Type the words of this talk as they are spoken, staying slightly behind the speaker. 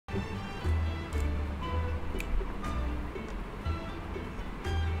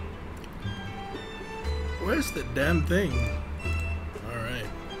Where's the damn thing? Alright.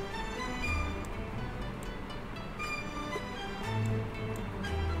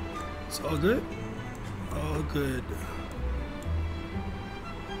 It's all good? All good.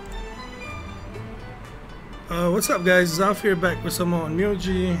 What's up guys? Zaf here, back with some more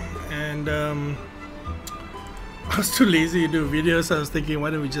Onmyoji, and I was too lazy to do videos, so I was thinking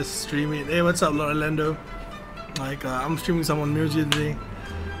why don't we just stream it. Hey, what's up Lord Orlando? Like I'm streaming some Onmyoji today.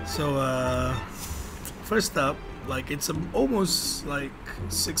 So first up, like it's almost like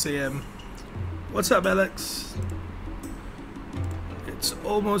 6 AM. What's up Alex? It's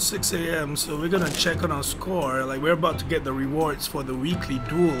almost 6 AM, so we're gonna check on our score. Like we're about to get the rewards for the weekly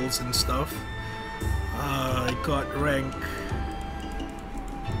duels and stuff. I got rank.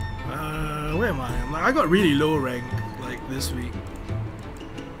 Where am I? I got really low rank like this week.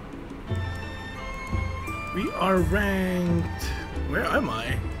 We are ranked. Where am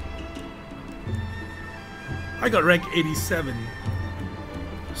I? I got rank 87.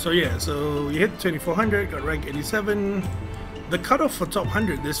 So yeah, so we hit 2400, got rank 87. The cutoff for top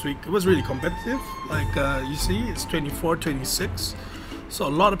 100 this week, it was really competitive. Like you see, it's 24, 26. So a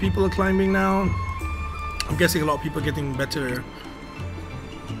lot of people are climbing now. I'm guessing a lot of people are getting better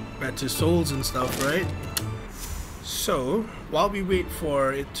souls and stuff, right? So while we wait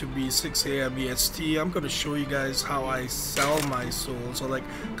for it to be 6 AM EST, I'm going to show you guys how I sell my souls. So like,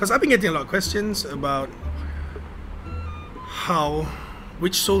 because I've been getting a lot of questions about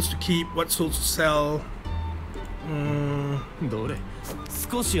which souls to keep, what souls to sell.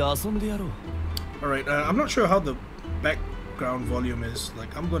 Alright, I'm not sure how the background volume is.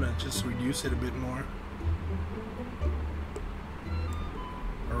 Like, I'm gonna just reduce it a bit more.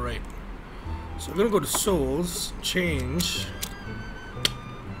 Alright, so we're gonna go to souls, change.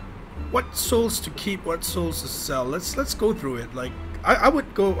 What souls to keep, what souls to sell. Let's go through it. Like I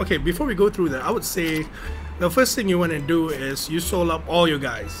would go, okay, before we go through that, I would say the first thing you want to do is you soul up all your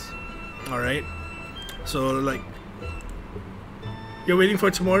guys. Alright, so like you're waiting for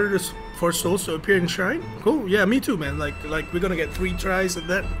tomorrow for souls to appear in shrine. Cool, yeah, me too, man. Like we're gonna get 3 tries at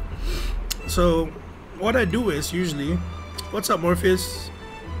that. So what I do is usually, what's up Morpheus?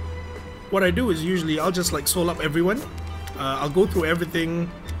 What I do is usually I'll just like soul up everyone. I'll go through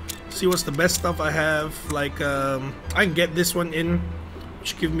everything, see what's the best stuff I have. Like I can get this one in,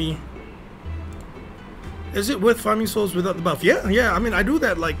 which give me. Is it worth farming souls without the buff? Yeah. I mean, I do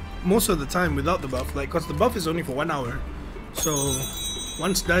that like most of the time without the buff, like because the buff is only for 1 hour. So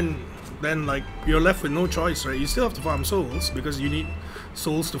once done, then like you're left with no choice, right? You still have to farm souls because you need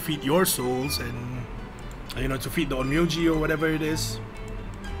souls to feed your souls and you know, to feed the Onmyoji or whatever it is.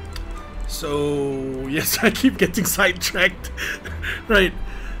 So yes, I keep getting sidetracked. Right.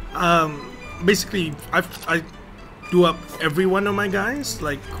 Basically I do up every one of my guys,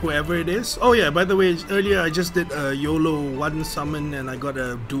 like whoever it is. Oh yeah, by the way, earlier I just did a YOLO 1 summon and I got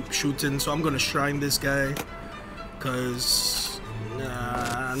a dupe shooting, so I'm gonna shrine this guy because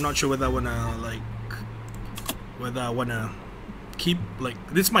I'm not sure whether I wanna keep, like,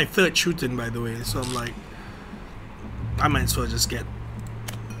 this is my 3rd shooting by the way, so I'm like, I might as well just get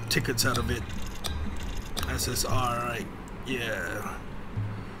tickets out of it. SSR, right? Yeah.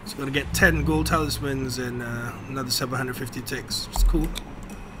 So gonna get 10 gold talismans and another 750 ticks. It's cool.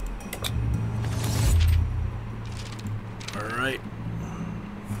 Alright.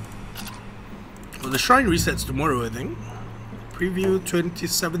 Well, the shrine resets tomorrow, I think. Preview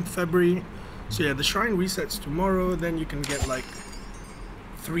 27th February. So yeah, the shrine resets tomorrow. Then you can get like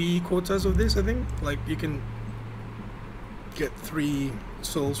 3 quotas of this, I think. Like you can get 3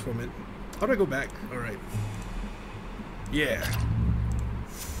 souls from it. How do I go back? Alright. Yeah.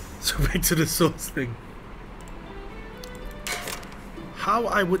 So back to the souls thing. How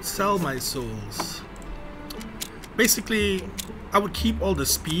I would sell my souls. Basically, I would keep all the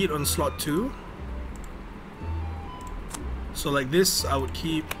speed on slot 2. So like this, I would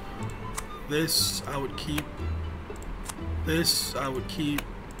keep. This, I would keep. This, I would keep.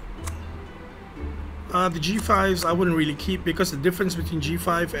 The G5s I wouldn't really keep because the difference between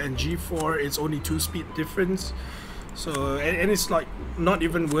G5 and G4 is only 2 speed difference. So and it's like not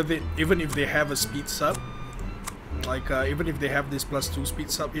even worth it, even if they have a speed sub. Like even if they have this +2 speed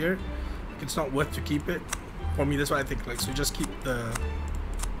sub here, it's not worth to keep it. For me, that's what I think. Like, so just keep the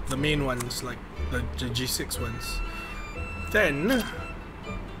main ones, like the G6 ones. Then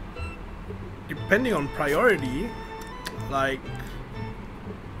depending on priority, like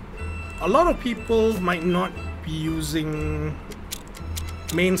a lot of people might not be using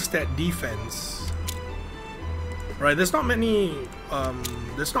main stat defense, right? There's not many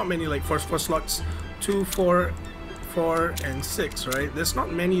like for slots 2, 4, 4 and 6, right? There's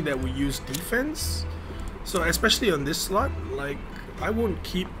not many that will use defense. So especially on this slot, like I won't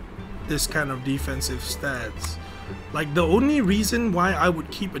keep this kind of defensive stats. Like the only reason why I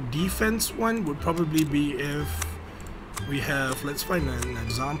would keep a defense one would probably be if we have, let's find an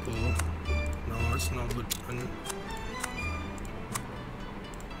example. No, it's not good one.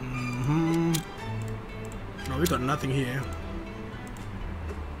 No, we got nothing here.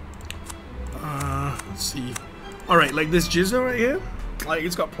 Let's see. Alright, like this Jizzo right here, like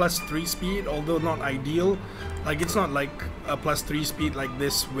it's got +3 speed, although not ideal. Like it's not like a +3 speed like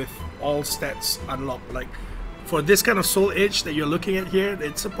this with all stats unlocked. Like for this kind of soul edge that you're looking at here,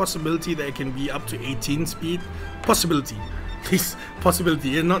 it's a possibility that it can be up to 18 speed. Possibility. Please,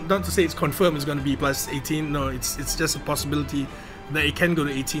 possibility. And not to say it's confirmed it's going to be +18. No, it's just a possibility that it can go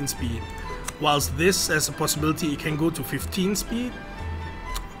to 18 speed. Whilst this has a possibility it can go to 15 speed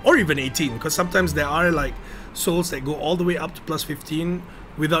or even 18, because sometimes there are like souls that go all the way up to +15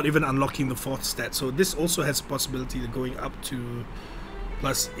 without even unlocking the 4th stat. So this also has a possibility of going up to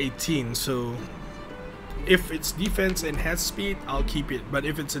 +18. So if it's defense and has speed, I'll keep it. But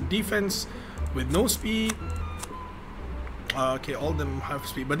if it's a defense with no speed, okay, all of them have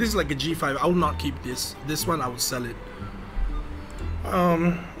speed. But this is like a G5. I will not keep this. This one I will sell it.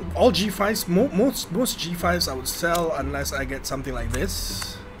 All G5s, most G5s I would sell unless I get something like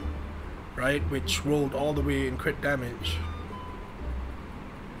this, right, which rolled all the way in crit damage.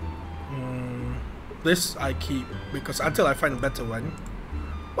 This I keep because until I find a better one.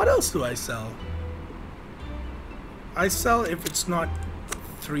 What else do I sell? I sell if it's not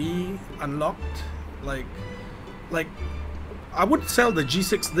 3 unlocked. Like I would sell the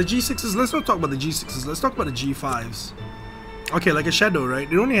G6. The G6s. Let's not talk about the G6s. Let's talk about the G5s. Okay, like a Shadow,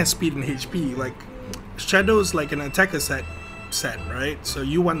 right? It only has speed and HP. Like Shadow is like an attacker set, right? So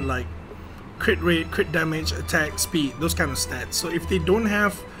you want like crit rate, crit damage, attack, speed, those kind of stats. So if they don't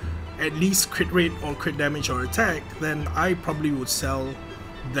have at least crit rate or crit damage or attack, then I probably would sell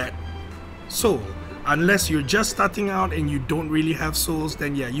that soul. Unless you're just starting out and you don't really have souls,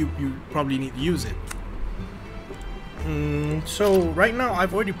 then yeah, you probably need to use it. So right now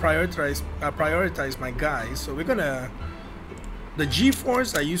I've already prioritized my guys. So we're gonna, the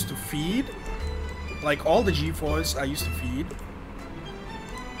G4s I used to feed, like all the G4s I used to feed.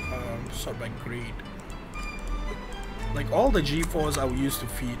 Sort by grade. Like all the G4s I used to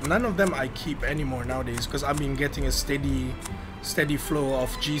feed, none of them I keep anymore nowadays because I've been getting a steady flow of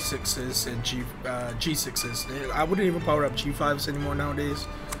G6s and G6s. I wouldn't even power up G5s anymore nowadays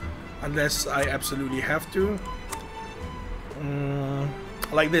unless I absolutely have to.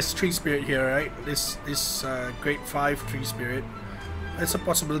 Like this tree spirit here, right? This grade 5 tree spirit. There's a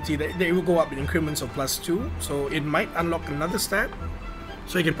possibility that they will go up in increments of +2, so it might unlock another stat.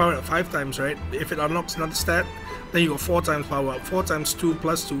 So you can power it up 5 times, right? If it unlocks another stat, then you go 4 times power up. 4 times 2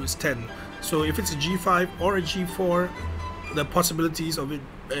 plus 2 is 10. So if it's a G5 or a G4, the possibilities of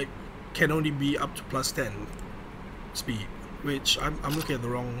it can only be up to +10 speed. Which I'm looking at the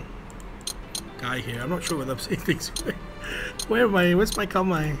wrong guy here. I'm not sure whether I'm saying things right. Where am I? Where's my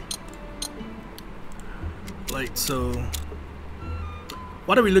Kamai? Like, so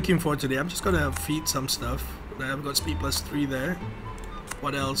what are we looking for today? I'm just gonna feed some stuff. I've got speed +3 there.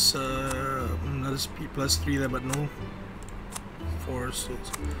 What else? Another speed +3 there, but no 4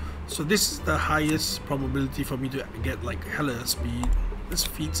 souls. So this is the highest probability for me to get like hella speed. Let's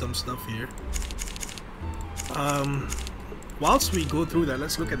feed some stuff here. Whilst we go through that,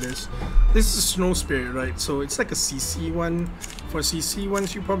 let's look at this. This is Snow Spirit, right? So it's like a CC one. For CC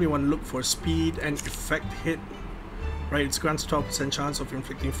ones, you probably want to look for speed and effect hit, right? It's grants 12% chance of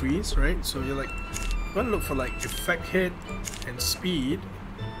inflicting freeze, right? So you're like, you want to look for like effect hit and speed.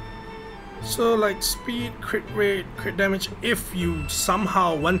 So like speed, crit rate, crit damage. If you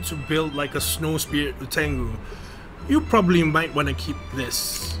somehow want to build like a Snow Spirit Utengu, you probably might want to keep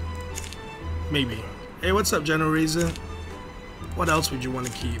this. Maybe. Hey, what's up, General Razor? What else would you want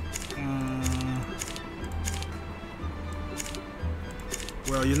to keep?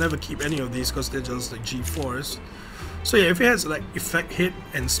 Well, you never keep any of these because they're just like G4s. So yeah, if it has like effect hit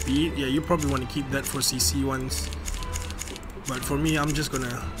and speed, yeah, you probably want to keep that for CC ones. But for me, I'm just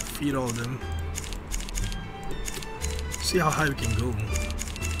gonna feed all of them. See how high we can go.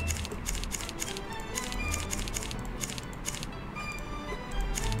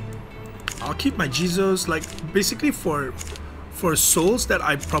 I'll keep my Jizos, like basically for souls that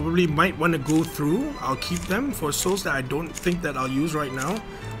I probably might want to go through, I'll keep them. For souls that I don't think that I'll use right now,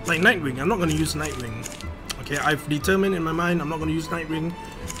 like Nightwing, I'm not going to use Nightwing. Okay, I've determined in my mind I'm not going to use Nightwing.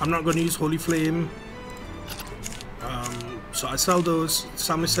 I'm not going to use Holy Flame. So I sell those.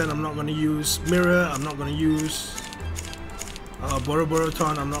 Samisen I'm not going to use. Mirror I'm not going to use.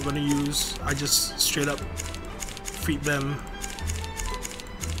 Boroboroton I'm not going to use. I just straight up feed them.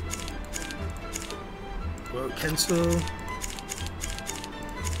 Well, cancel.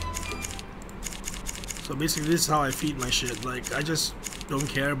 So basically this is how I feed my shit. Like, I just don't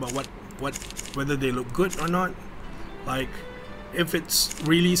care about whether they look good or not. Like, if it's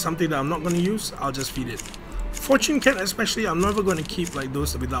really something that I'm not going to use, I'll just feed it. Fortune Cat especially, I'm never going to keep like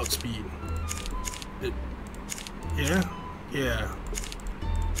those without speed. Yeah.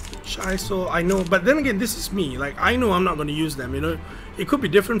 Shy Soul, I know, but then again, this is me. Like, I know I'm not going to use them, you know. It could be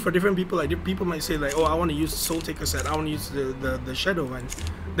different for different people. Like, people might say like, oh, I want to use the Soul Taker set, I want to use the Shadow one.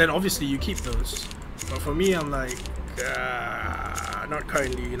 Then obviously you keep those. But for me, I'm like, not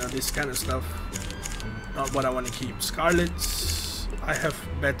currently, you know, this kind of stuff. Not what I want to keep. Scarlets, I have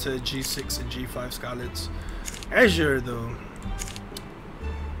better G6 and G5 Scarlets. Azure though,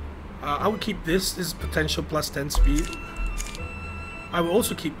 I would keep this. This is potential plus 10 speed. I will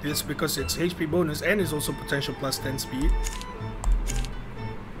also keep this because it's HP bonus and is also potential plus 10 speed.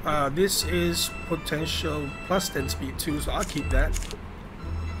 This is potential plus 10 speed too, so I'll keep that.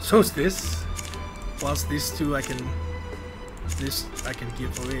 So is this. Whilst these two I can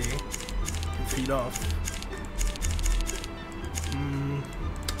give away, can feed off.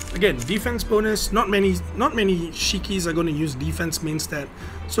 Again, defense bonus. Not many Shikis are going to use defense main stat.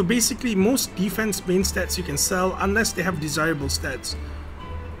 So basically, most defense main stats you can sell unless they have desirable stats.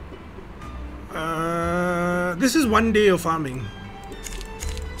 This is 1 day of farming.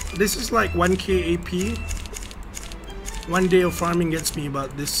 This is like 1k AP. 1 day of farming gets me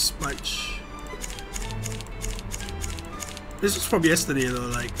about this much. This is from yesterday though.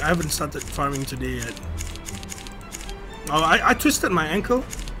 Like, I haven't started farming today yet. Oh, I twisted my ankle.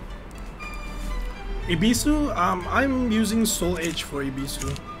 Ibisu, I'm using Soul Edge for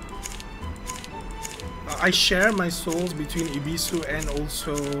Ibisu. I share my souls between Ibisu and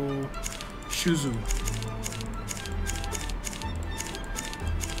also Shuzu.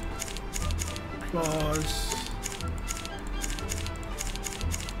 Claws.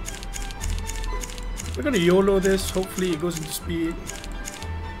 We're gonna YOLO this, hopefully it goes into speed.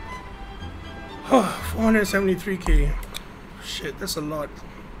 Oh, 473k. Shit, that's a lot.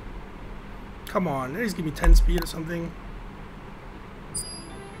 Come on, at least give me 10 speed or something.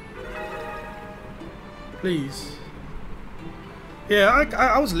 Please. Yeah,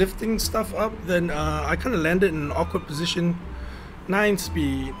 I was lifting stuff up, then I kind of landed in an awkward position. 9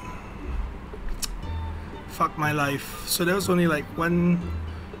 speed. Fuck my life. So there was only like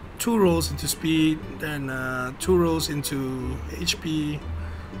 2 rolls into speed, then 2 rolls into HP,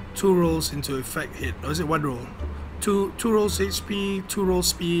 2 rolls into effect hit. Or is it 1 roll? Two rolls HP, 2 rolls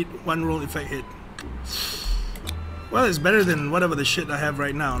speed, 1 roll effect hit. Well, it's better than whatever the shit I have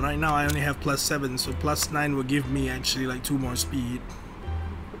right now. Right now I only have +7, so +9 will give me actually like 2 more speed.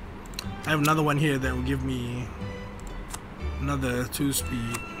 I have another one here that will give me another 2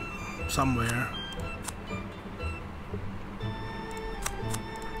 speed somewhere.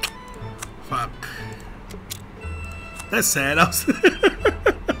 Fuck. That's sad.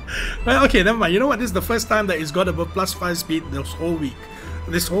 Well, okay, never mind. You know what? This is the first time that it's got above +5 speed this whole week.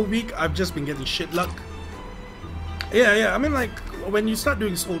 This whole week, I've just been getting shit luck. Yeah. I mean, like, when you start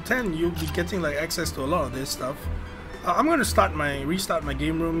doing Soul 10, you'll be getting like access to a lot of this stuff. I'm gonna restart my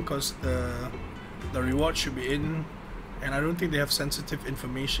game room because the reward should be in, and I don't think they have sensitive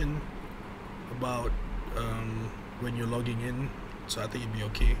information about when you're logging in, so I think it'd be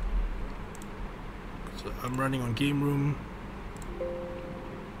okay. So I'm running on game room.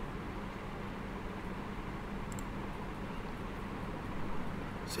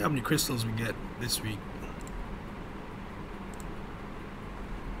 See how many crystals we get this week.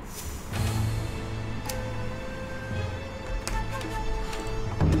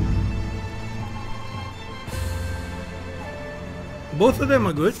 Both of them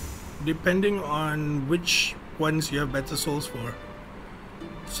are good, depending on which ones you have better souls for.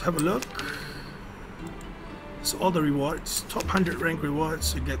 Let's have a look. So all the rewards, top 100 rank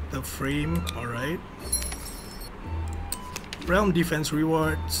rewards, you get the frame, alright. Realm defense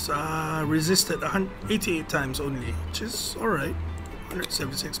rewards, resisted 88 times only, which is alright.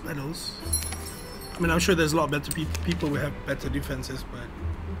 176 medals. I mean, I'm sure there's a lot better people who have better defenses, but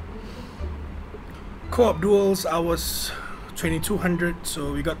co-op duels, I was 2200,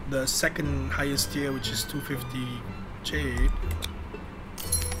 so we got the second highest tier, which is 250 jade.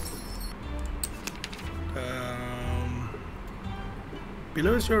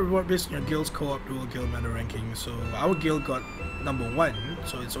 Below is your reward based on your guild's co-op dual guild meta ranking. So our guild got number 1,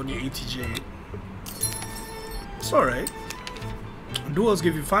 so it's only 80 jade. It's alright. Duels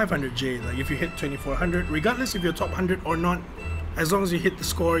give you 500 jade, like if you hit 2400, regardless if you're top 100 or not, as long as you hit the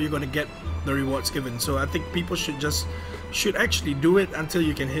score, you're gonna get the rewards given. So I think people should actually do it until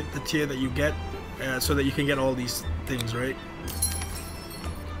you can hit the tier that you get, so that you can get all these things, right?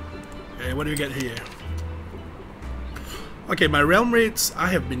 Okay, what do we get here? Okay, my realm rates, I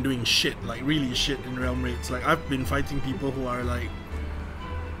have been doing shit, like really shit in realm rates. Like I've been fighting people who are like,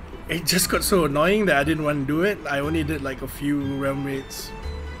 it just got so annoying that I didn't want to do it. I only did like a few realm rates.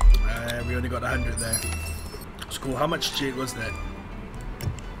 We only got 100 there. It's cool. How much jade was that?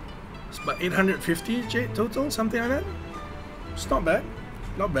 It's about 850 jade total, something like that. It's not bad.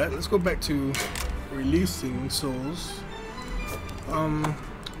 Not bad. Let's go back to releasing souls.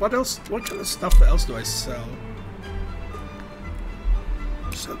 What else? What kind of stuff else do I sell?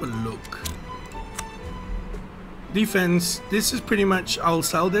 Let's have a look. Defense, this is pretty much, I'll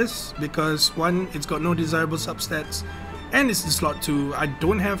sell this because one, it's got no desirable substats, and it's in slot 2. I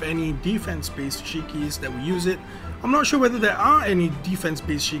don't have any defense based shikis that will use it. I'm not sure whether there are any defense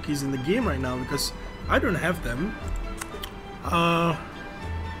based shikis in the game right now because I don't have them.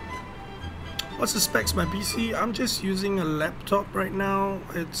 What's the specs my PC? I'm just using a laptop right now.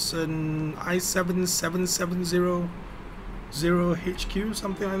 It's an i7 7700 HQ,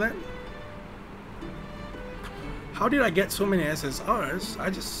 something like that. How did I get so many SSRs?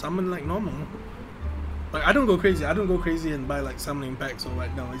 I just summon like normal. Like I don't go crazy. I don't go crazy and buy like summoning packs or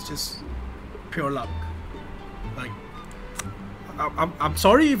what. No, it's just pure luck. Like I'm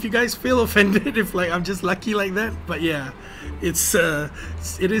sorry if you guys feel offended if like I'm just lucky like that. But yeah, it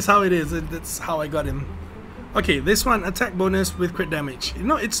is how it is. That's how I got him. Okay, this one, attack bonus with crit damage. You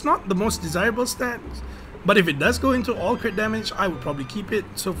know, it's not the most desirable stat, but if it does go into all crit damage, I would probably keep it.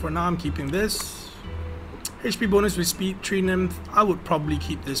 So for now, I'm keeping this. HP bonus with speed, tree nymph, I would probably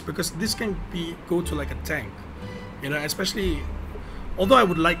keep this because this can go to like a tank, you know, especially, although I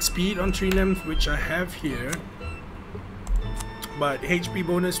would like speed on tree nymph, which I have here, but HP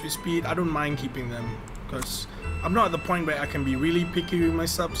bonus with speed, I don't mind keeping them because I'm not at the point where I can be really picky with my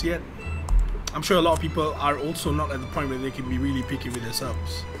subs yet. I'm sure a lot of people are also not at the point where they can be really picky with their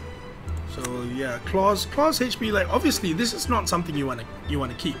subs. So yeah, claws HP, like obviously this is not something you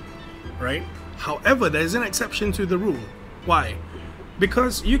wanna keep, right? However, there's an exception to the rule. Why?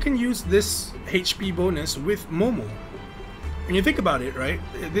 Because you can use this HP bonus with Momo. When you think about it, right?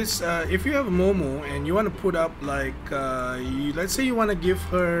 This, if you have a Momo and you want to put up like, let's say you want to give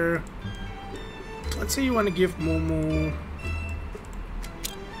her, let's say you want to give Momo,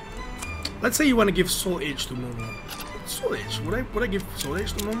 let's say you want to give Soul Edge to Momo. Soul Edge? Would I give Soul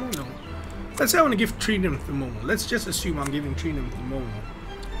Edge to Momo? No. Let's say I want to give Tree Nymph to Momo. Let's just assume I'm giving Tree Nymph to Momo.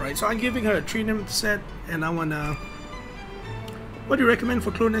 Right, so I'm giving her a Tree Nymph set, and I wanna. What do you recommend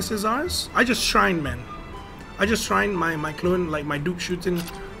for clone SSRs? I just shrined, man. I just shrined my clone, like my Duke shooting.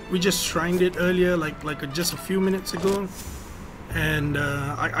 We just shrined it earlier, like just a few minutes ago, and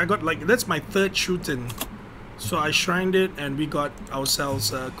I got like that's my third shooting. So I shrined it, and we got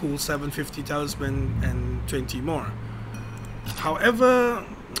ourselves a cool 750 talisman and 20 more. However,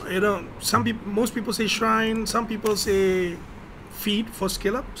 you know, most people say shrine, some people say feed for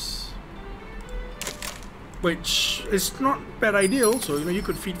skill ups, which is not bad idea also. You know, you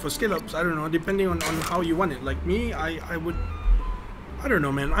could feed for skill ups, I don't know, depending on how you want it. Like me, I don't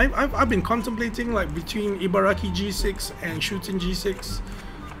know, man. I've been contemplating like between Ibaraki G6 and Shooten G6.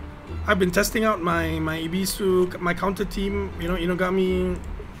 I've been testing out my Ibisu, my counter team, you know, Inogami,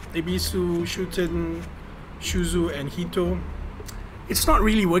 Ibisu, Shooten, Shuzu and Hito. It's not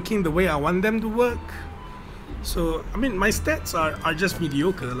really working the way I want them to work. So, I mean, my stats are just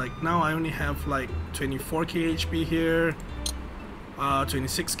mediocre. Like, now I only have like 24k HP here,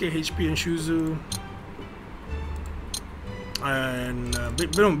 26k HP in Shuzu. And,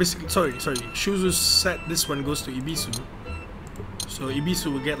 no, basically, sorry, Shuzu's set, this one goes to Ibisu. So,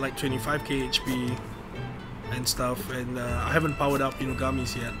 Ibisu will get like 25k HP and stuff. And I haven't powered up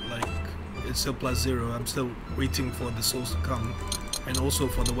Inogami's yet. Like, it's still +0. I'm still waiting for the souls to come. And also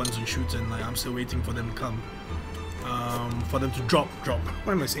for the ones in Shooten, like, I'm still waiting for them to come. For them to drop.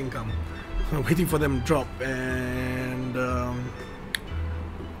 Why am I saying come? I'm waiting for them to drop, and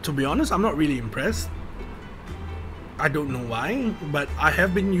to be honest, I'm not really impressed. I don't know why, but I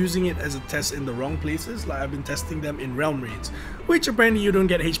have been using it as a test in the wrong places. Like I've been testing them in realm raids, which apparently you don't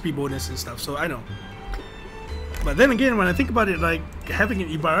get HP bonus and stuff, so I know. But then again, when I think about it, like having an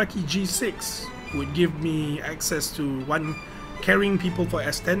Ibaraki G6 would give me access to carrying people for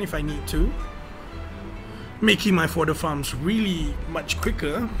S10 if I need to, making my fodder farms really much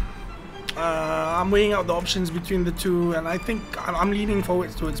quicker. I'm weighing out the options between the two, and I think I'm leaning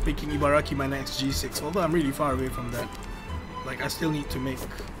forward towards making Ibaraki my next G6, although I'm really far away from that. Like I still need to make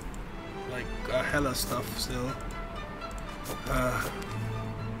like a hella stuff still.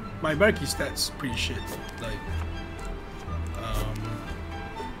 My Ibaraki stats pretty shit. Like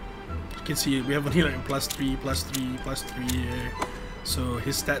you can see we have a healer in +3, +3, +3 here. So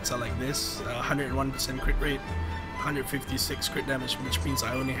his stats are like this: 101% crit rate, 156 crit damage, which means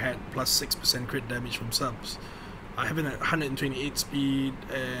I only had +6% crit damage from subs. I have it at 128 speed,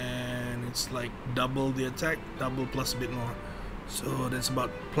 and it's like double the attack, double plus a bit more. So that's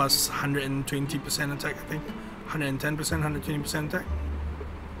about plus 120% attack, I think. 110%, 120% attack.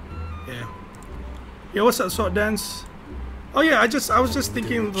 Yeah. Yeah, what's up, Sword Dance? Oh yeah, I was just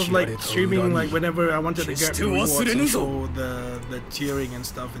thinking of like streaming like whenever I wanted to get rewards and show the tiering and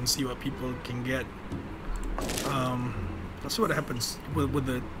stuff and see what people can get. Let's see what happens. Will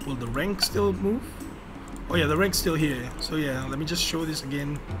the rank still move? Oh yeah, the rank's still here. So yeah, let me just show this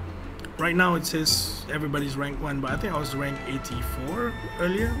again. Right now it says everybody's rank 1, but I think I was ranked 84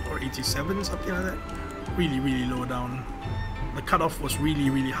 earlier, or 87, something like that. Really, really low down. The cutoff was really,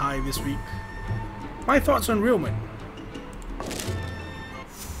 really high this week. My thoughts on Realman.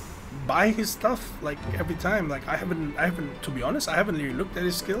 Buy his stuff like every time. Like I haven't, to be honest, I haven't really looked at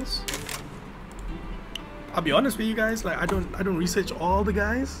his skills. I'll be honest with you guys, like I don't research all the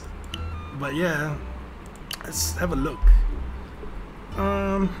guys. But yeah, let's have a look.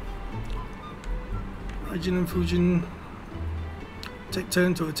 Raijin and Fujin take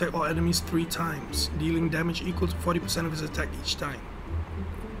turn to attack all enemies 3 times, dealing damage equal to 40% of his attack each time.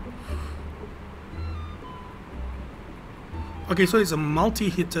 Okay, so it's a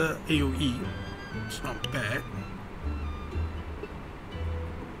multi-hitter AoE. It's not bad.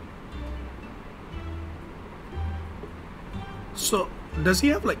 So, does he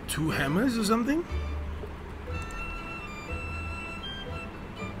have like 2 hammers or something?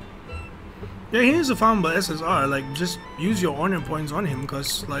 Yeah, he needs to farm by SSR. Like, just use your honor points on him,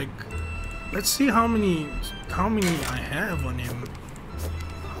 cause like, let's see how many I have on him.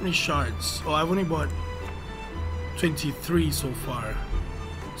 How many shards? Oh, I've only bought 23 so far.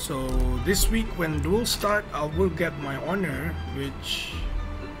 So this week when duels start, I will get my honor, which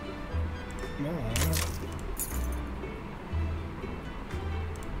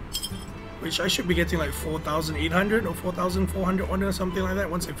I should be getting like 4,800 or 4,400 honor or something like that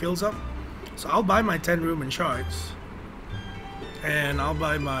once it fills up. So I'll buy my 10 room and shards, and I'll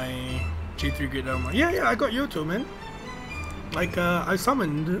buy my G3 Great Dharma. Yeah, I got Yoto, man. Like I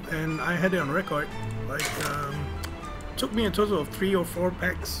summoned and I had it on record. Like took me a total of 3 or 4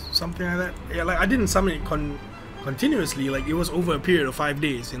 packs, something like that. Yeah, like I didn't summon it continuously. Like it was over a period of 5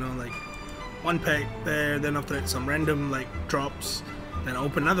 days. You know, like 1 pack there, then after that some random like drops. Then I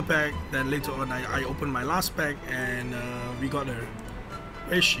opened another pack. Then later on I opened my last pack, and we got her.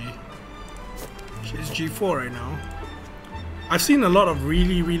 Where is she? She's G4 right now. I've seen a lot of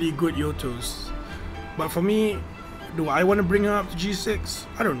really, really good Yotos, but for me, do I want to bring her up to G6?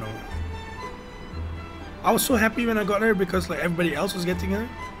 I don't know. I was so happy when I got her because like everybody else was getting her,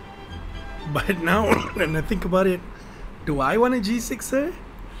 but now when I think about it, do I want to G6 her?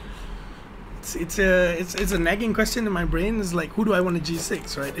 It's a nagging question in my brain. It's like, who do I want to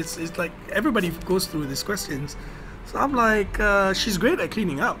G6, right? It's like everybody goes through these questions. So I'm like, she's great at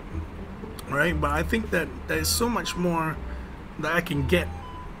cleaning up, right? But I think that there's so much more that I can get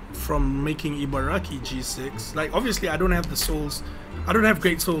from making Ibaraki G6. Like obviously I don't have the souls, I don't have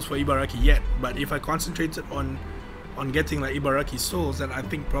great souls for Ibaraki yet, but if I concentrated on getting like Ibaraki souls, then I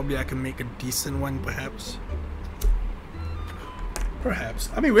think probably I can make a decent one, perhaps.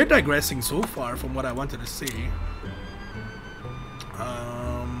 I mean, we're digressing so far from what I wanted to say.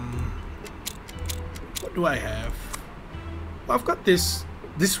 What do I have? Well, I've got this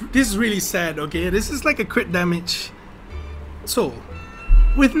is really sad, okay? This is like a crit damage soul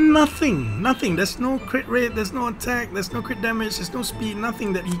with nothing. There's no crit rate, there's no attack, there's no crit damage, there's no speed,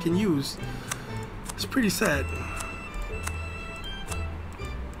 nothing that he can use. It's pretty sad.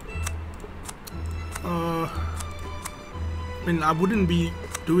 I mean, I wouldn't be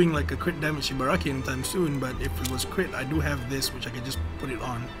doing like a crit damage Ibaraki anytime soon, but if it was crit, I do have this, which I can just put it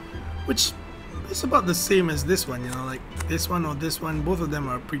on, which is about the same as this one, you know, like this one or this one. Both of them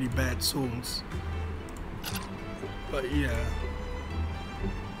are pretty bad souls. But yeah,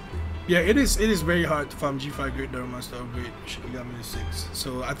 it is very hard to farm G5 Great Dharma to upgrade Shikigami to 6.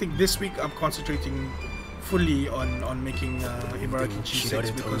 So I think this week I'm concentrating fully on making Ibaraki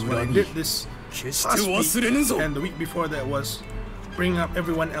G6, because when I did this last week and the week before that was bring up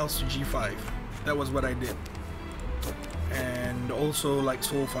everyone else to G5. That was what I did. And also like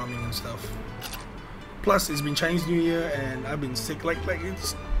soul farming and stuff. Plus it's been Chinese New Year and I've been sick. Like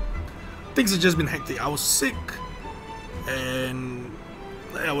it's, things have just been hectic. I was sick and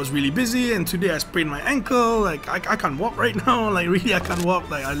I was really busy, and today I sprained my ankle. Like I can't walk right now. Like really, I can't walk.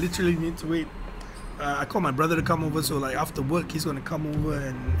 Like I literally need to wait. I called my brother to come over, so like after work he's gonna come over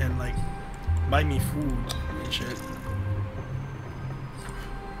and like buy me food and shit.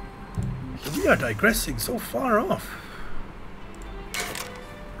 We are digressing so far off.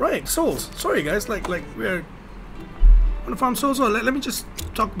 Right, souls. Sorry guys, like we're on the farm souls. So let me just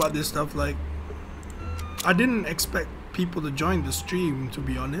talk about this stuff. Like I didn't expect people to join the stream, to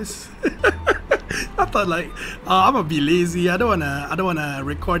be honest. I thought like I'm gonna be lazy. I don't wanna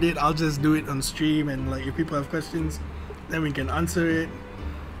record it. I'll just do it on stream, and like if people have questions, then we can answer it.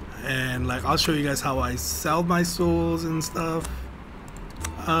 And like I'll show you guys how I sell my souls and stuff.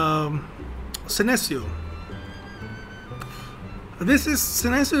 Sinesio.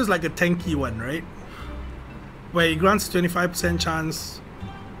 Sinesio is like a tanky one, right? Where it grants 25% chance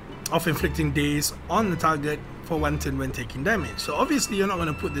of inflicting daze on the target for 1 turn when taking damage. So obviously you're not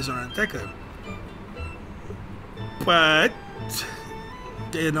going to put this on an attacker. But,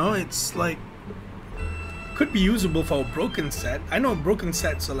 you know, it's like, could be usable for a broken set. I know broken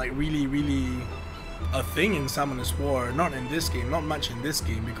sets are like really a thing in Summoners War. Not in this game, not much in this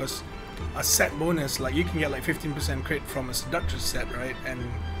game, because a set bonus, like you can get like 15% crit from a Seductress set, right? And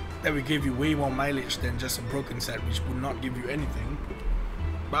that would give you way more mileage than just a broken set, which would not give you anything.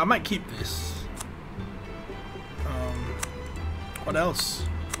 But I might keep this. What else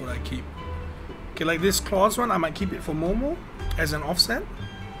would I keep? Okay, like this claws one, I might keep it for Momo as an offset.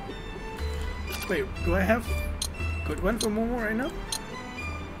 Wait, do I have a good one for Momo right now?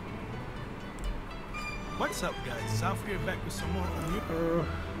 What's up guys? South here back with some more Onmyoji.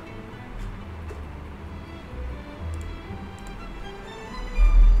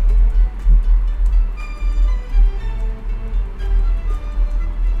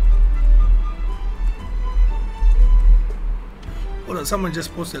 Hold on, someone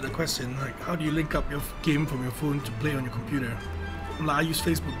just posted a question like, how do you link up your game from your phone to play on your computer? Like, I use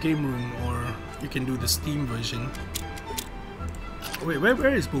Facebook Game Room, or you can do the Steam version. Wait,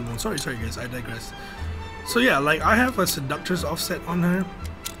 where is Momo? Sorry guys, I digress. So yeah, like I have a Seductress offset on her.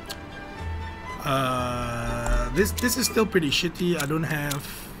 This is still pretty shitty. I don't have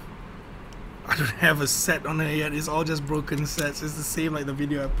a set on her yet. It's all just broken sets. It's the same like the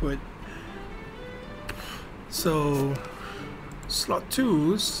video I put. So slot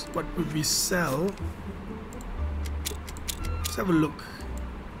 2s, what would we sell? Let's have a look.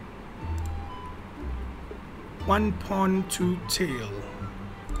 1 pawn, 2 tail.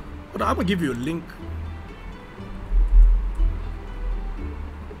 Hold on, I'm gonna give you a link.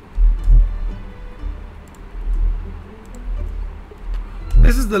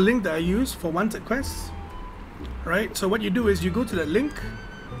 This is the link that I use for wanted quests, right? So what you do is you go to that link,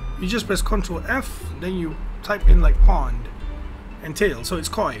 you just press Ctrl F, then you type in like pond and tail, so it's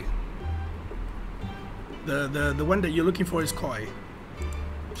koi. The one that you're looking for is koi.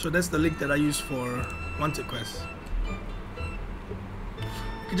 So that's the link that I use for wanted quests.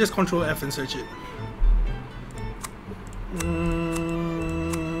 You can just Ctrl F and search it.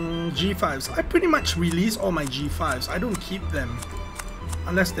 G5s. I pretty much release all my G5s. I don't keep them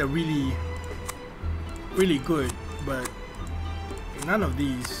unless they're really good, but none of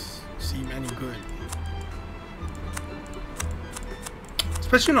these seem any good.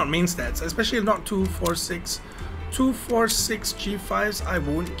 Especially not main stats, especially not 246. 246 G5s I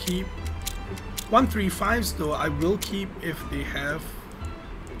won't keep. 135s though I will keep if they have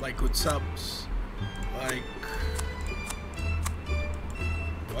like good subs. Like,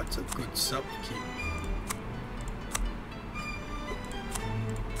 what's a good sub to keep?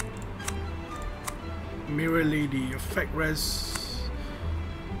 Mirror Lady, effect res.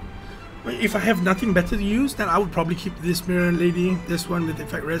 If I have nothing better to use, then I would probably keep this Mirror Lady, this one with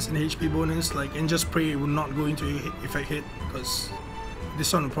effect res and HP bonus, like, and just pray it will not go into effect hit, because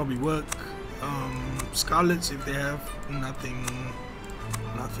this one will probably work. Scarlets, if they have nothing.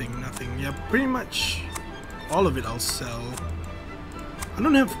 Yeah, pretty much all of it I'll sell. I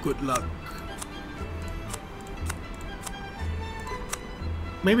don't have good luck.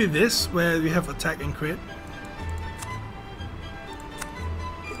 Maybe this, where we have attack and crit.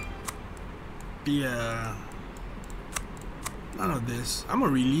 Yeah, none of this. I'm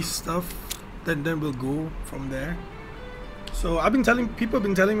gonna release stuff, then we'll go from there. So I've been telling people have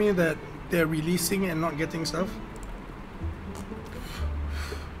been telling me that they're releasing and not getting stuff.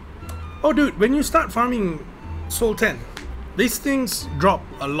 Oh dude, when you start farming Soul 10, these things drop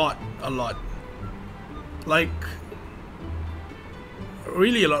a lot. Like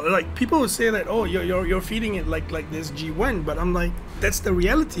really a lot. Like people would say that, oh, you're feeding it like this G1, but I'm like, that's the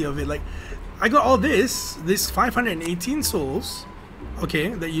reality of it. Like I got all this 518 souls, okay,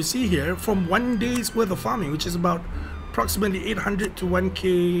 that you see here from 1 day's worth of farming, which is about approximately 800 to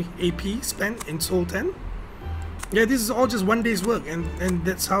 1k AP spent in Soul 10. Yeah, this is all just 1 day's work, and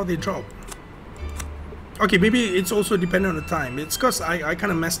that's how they drop. Okay, maybe it's also dependent on the time. It's because I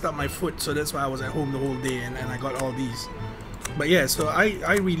kind of messed up my foot, so that's why I was at home the whole day, and I got all these. But yeah, so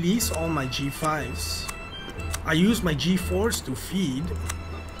I release all my G5s. I use my G4s to feed.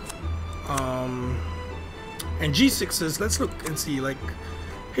 And G6s, let's look and see, like,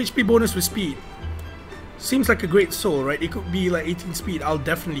 HP bonus with speed. Seems like a great soul, right? It could be like 18 speed. I'll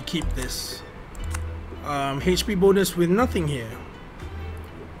definitely keep this. HP bonus with nothing here.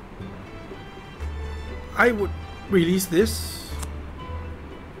 I would release this.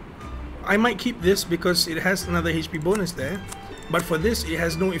 I might keep this because it has another HP bonus there. But for this, it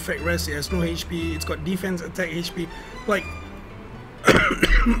has no effect rest, it has no HP, it's got defense, attack, HP. Like,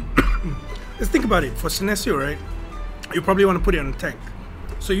 let's think about it. For Sinesio, right? You probably want to put it on a tank.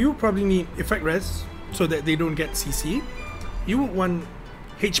 So you probably need effect rest so that they don't get CC. You would want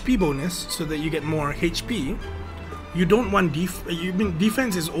HP bonus so that you get more HP. You don't want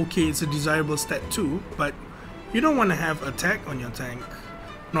defense is okay, it's a desirable stat too, but you don't want to have attack on your tank,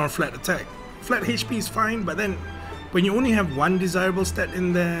 nor flat attack. Flat HP is fine, but then when you only have one desirable stat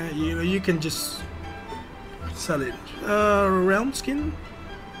in there, you know, you can just sell it. Realm skin?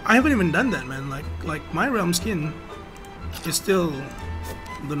 I haven't even done that, man. Like my realm skin is still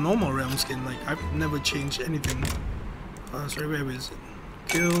the normal realm skin. Like, I've never changed anything. Sorry, where is it?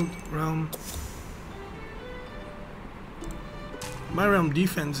 Guild, realm. My realm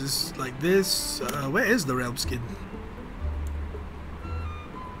defense is like this. Where is the realm skin?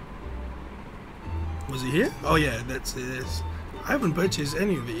 Was it here? Oh yeah, that's it. I haven't purchased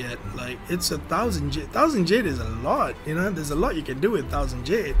any of it yet. Like, it's 1,000 jade. 1,000 jade is a lot, you know. There's a lot you can do with 1,000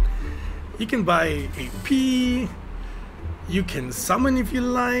 jade. You can buy AP. You can summon if you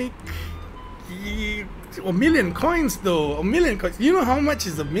like. A million coins though. A million coins. You know how much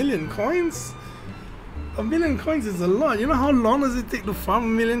is a million coins? A million coins is a lot. You know how long does it take to farm a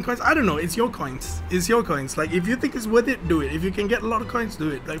million coins? I don't know. It's your coins. It's your coins. Like, if you think it's worth it, do it. If you can get a lot of coins, do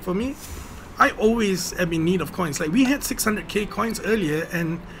it. Like, for me, I always am in need of coins. Like, we had 600k coins earlier,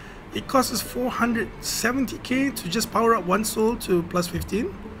 and it cost us 470k to just power up one soul to plus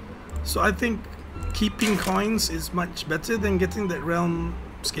 15. So I think keeping coins is much better than getting that realm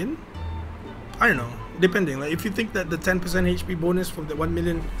skin. I don't know. Depending. Like, if you think that the 10% HP bonus from the 1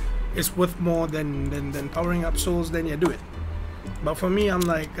 million is worth more than powering up souls, then yeah, do it. But for me, I'm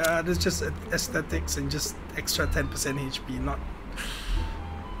like, there's just aesthetics and just extra 10% HP, not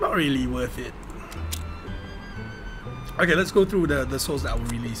really worth it. Okay, let's go through the souls that I will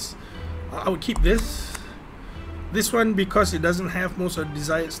release. I would keep this one because it doesn't have most of the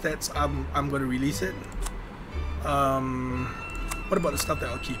desired stats. I'm gonna release it. What about the stuff that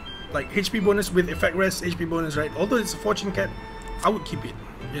I'll keep? Like HP bonus with effect rest, HP bonus, right? Although it's a fortune cat, I would keep it,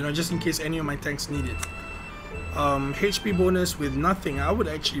 you know, just in case any of my tanks need it. HP bonus with nothing, I would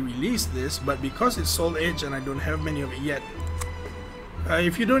actually release this, but because it's Soul Edge and I don't have many of it yet,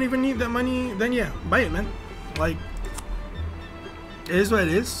 if you don't even need that money, then yeah, buy it, man. Like, it is what it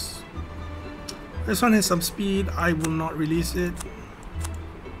is. This one has some speed, I will not release it.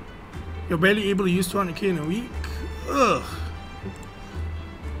 You're barely able to use 200k in a week? Ugh.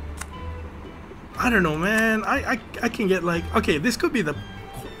 I don't know, man. I can get like, okay, this could be the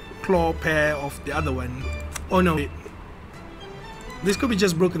claw pair of the other one. Oh no, wait. This could be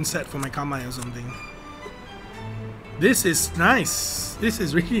just broken set for my Kamai or something. This is nice. This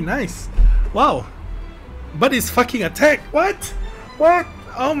is really nice. Wow. But it's fucking attack. What? What?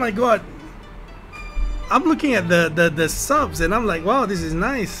 Oh my god. I'm looking at the subs and I'm like, wow, this is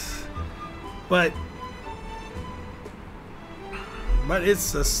nice. But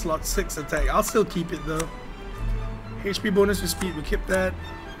it's a slot 6 attack. I'll still keep it though. HP bonus with speed, we'll keep that.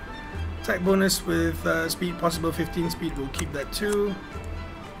 Attack bonus with speed, possible 15 speed, we'll keep that too.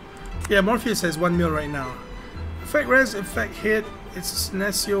 Yeah, Morpheus has 1 mil right now. Effect res, effect hit. It's a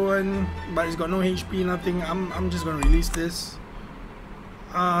Sinesio one, but it's got no HP, nothing. I'm just gonna release this.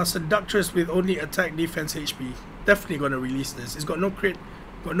 Seductress with only attack, defense, HP. Definitely gonna release this. It's got no crit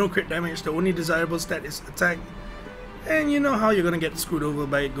damage. The only desirable stat is attack. And you know how you're gonna get screwed over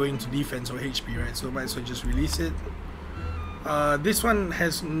by it going to defense or HP, right? So might as well just release it. This one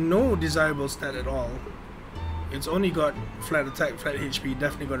has no desirable stat at all. It's only got flat attack, flat HP.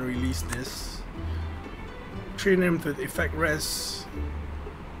 Definitely gonna release this. Train him with effect res,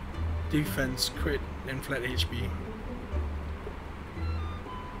 defense, crit, and flat HP.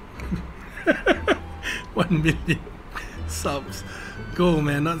 1 million subs. Go,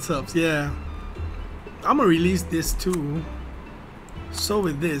 man, not subs. Yeah. I'm gonna release this too. So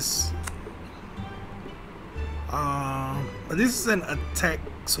with this, this is an attack.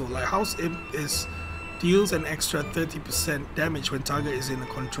 So like House Imp is deals an extra 30% damage when target is in a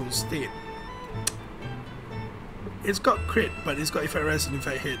control state. It's got crit, but it's got effect res and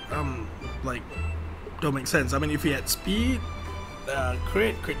effect hit. Like, don't make sense. I mean, if he had speed,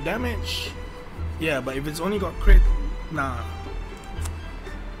 crit damage, yeah. But if it's only got crit, nah.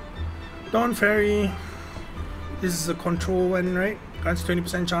 Dawn Fairy. This is a control one, right? Grants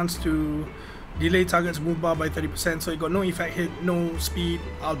 20% chance to delay target's move bar by 30%. So it got no effect hit, no speed.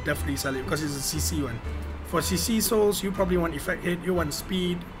 I'll definitely sell it because it's a CC one. For CC souls, you probably want effect hit, you want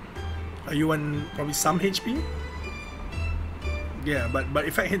speed, you want probably some HP. Yeah, but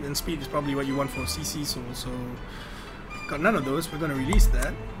effect hit and speed is probably what you want for CC souls. So got none of those. We're gonna release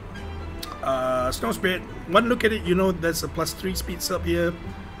that. Snow Spirit. One look at it, you know there's a +3 speed sub here,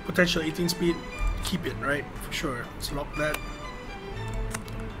 potential 18 speed. Keep it, right? For sure. Let's lock that.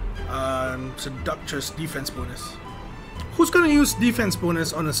 Seductress defense bonus. Who's gonna use defense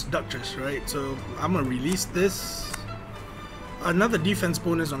bonus on a Seductress, right? So I'm gonna release this. Another defense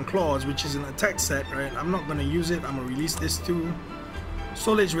bonus on Claws, which is an attack set, right? I'm not gonna use it. I'm gonna release this too.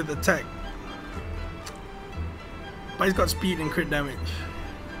 Soul Edge with attack, but it's got speed and crit damage,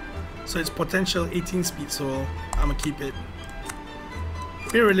 so it's potential 18 speed. So I'm gonna keep it.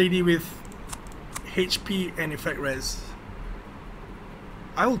 Mirror Lady with HP and effect res.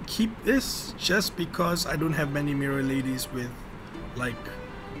 I will keep this just because I don't have many Mirror Ladies with like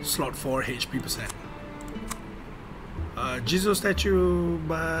slot 4 HP %. Jizo statue,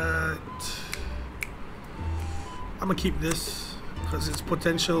 but I'm gonna keep this because it's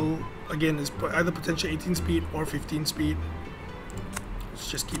potential. Again, it's either potential 18 speed or 15 speed.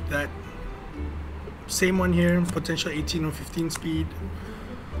 Let's just keep that. Same one here, potential 18 or 15 speed.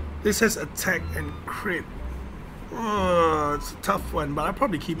 This has attack and crit. Oh, it's a tough one, but I'll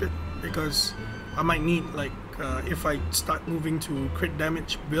probably keep it because I might need, like, if I start moving to crit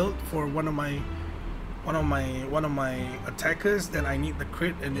damage build for one of my attackers, then I need the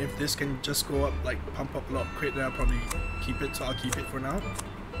crit, and if this can just go up, like pump up a lot of crit, then I'll probably keep it. So I'll keep it for now.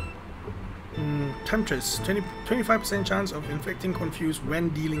 Temptress, 25% chance of inflicting confuse when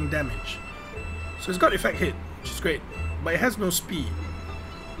dealing damage. So it's got effect hit, which is great, but it has no speed.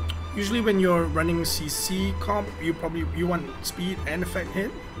 Usually when you're running CC comp, you want speed and effect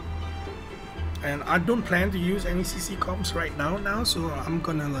hit, and I don't plan to use any CC comps right now. So I'm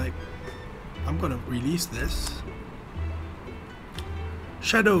gonna release this.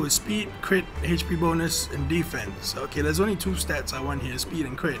 Shadow is speed, crit, HP bonus, and defense. Okay, there's only 2 stats I want here: speed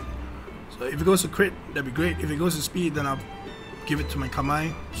and crit. So if it goes to crit, that'd be great. If it goes to speed, then I'll give it to my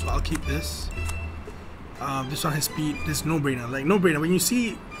Kamai. So I'll keep this. This one has speed. This is no-brainer. Like, no-brainer. When you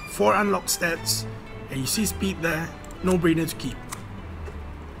see 4 unlocked stats and you see speed there, no-brainer to keep.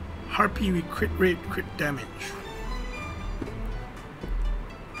 Harpy with crit rate, crit damage.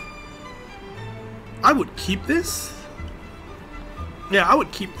 I would keep this. Yeah, I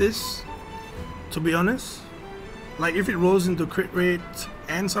would keep this, to be honest. Like, if it rolls into crit rate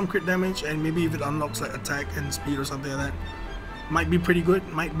and some crit damage, and maybe if it unlocks like attack and speed or something like that, might be pretty good.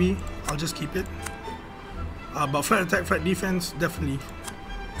 Might be. I'll just keep it. But flat attack, flat defense, definitely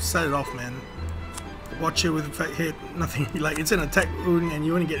set it off, man. Watcher with effect hit, nothing. Like, it's an attack rune and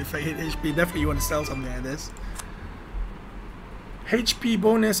you want to get effect hit HP. Definitely you want to sell something like this. HP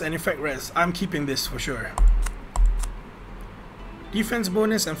bonus and effect res. I'm keeping this for sure. Defense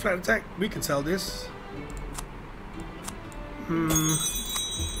bonus and flat attack. We can sell this.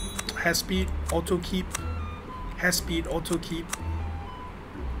 Has speed, auto keep. Has speed, auto keep.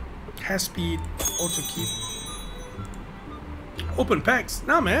 Has speed, auto keep. Open packs.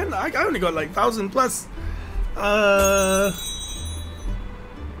 Nah, man. I only got like 1,000 plus.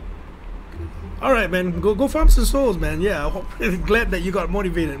 Alright, man. Go farm some souls, man. Yeah, I'm glad that you got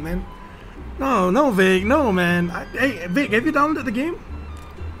motivated, man. No, Vic. No, man. Hey, Vic, have you downloaded the game?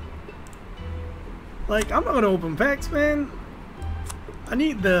 Like, I'm not gonna open packs, man. I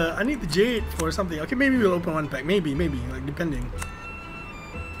need the Jade for something. Okay, maybe we'll open one pack. Maybe, like, depending.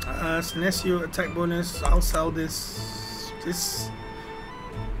 Sinesio attack bonus. I'll sell this. This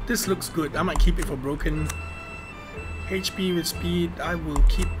looks good. I might keep it for broken. HP with speed. I will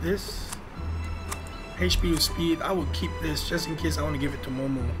keep this. HP with speed. I will keep this just in case I want to give it to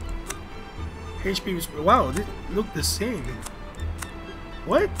Momo. HP with speed. Wow, they look the same.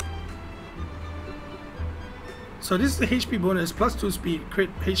 What? So this is the HP bonus, +2 speed, crit,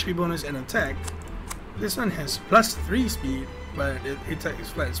 HP bonus, and attack. This one has +3 speed, but attack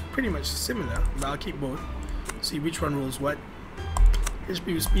is flat. It's pretty much similar, but I'll keep both. See which one rolls what.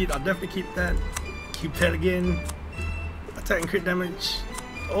 HP with speed, I'll definitely keep that. keep that again. Attack and crit damage.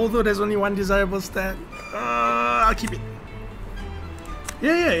 Although there's only one desirable stat, I'll keep it.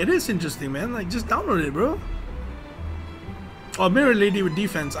 Yeah, it is interesting, man. Like, just download it, bro. Oh, Mirror Lady with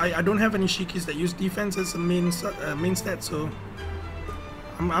defense. I don't have any Shikis that use defense as a main stat, so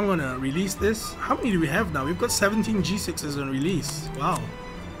I'm gonna release this. How many do we have now? We've got 17 G6s on release. Wow.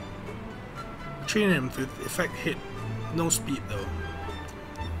 Train him with effect hit. No speed though.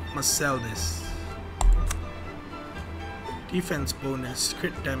 Must sell this. Defense bonus,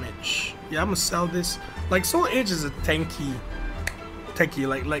 crit damage. Yeah, I'm gonna sell this. Like, Soul Edge is a tanky,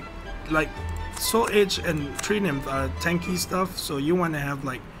 like Soul Edge and Train him are tanky stuff. So you want to have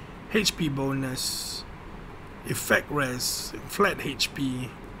like HP bonus, effect res, flat HP,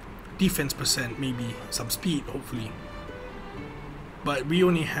 defense percent, maybe some speed, hopefully. But we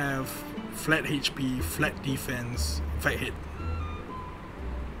only have flat HP, flat defense, effect hit.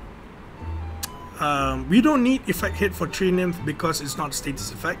 We don't need effect hit for Tree Nymph because it's not a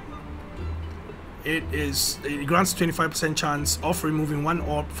status effect. It grants 25% chance of removing one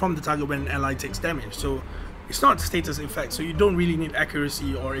orb from the target when an ally takes damage. So it's not a status effect, so you don't really need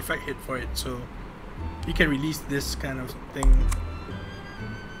accuracy or effect hit for it. So you can release this kind of thing.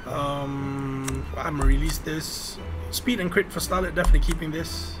 I'm gonna release this. Speed and crit for Starlet, definitely keeping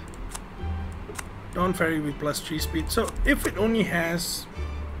this. Dawn Fairy with +3 speed. So if it only has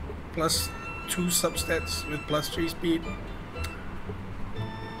 +2 substats with +3 speed,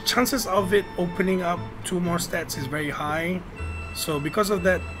 chances of it opening up 2 more stats is very high. So because of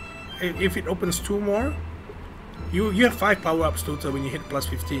that, if it opens 2 more, you have 5 power-ups total when you hit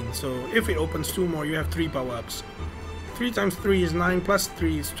 +15. So if it opens 2 more, you have 3 power-ups. 3 times 3 is 9, plus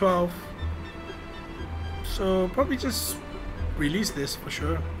 3 is 12. So probably just release this for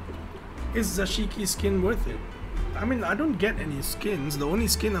sure. Is Zashiki skin worth it? I mean, I don't get any skins. The only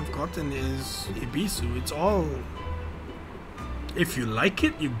skin I've gotten is Ibisu. It's all, if you like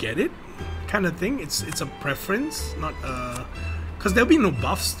it, you get it, kind of thing. It's a preference, not because there'll be no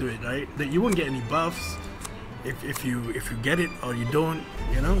buffs to it, right? That you won't get any buffs if you get it or you don't,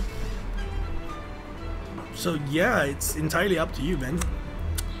 you know. So yeah, it's entirely up to you, man.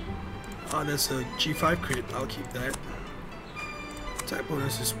 Oh, there's a G5 crit. I'll keep that. Attack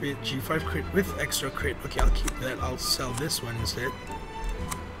bonus is speed. G5 crit with extra crit. Okay, I'll keep that. I'll sell this one instead.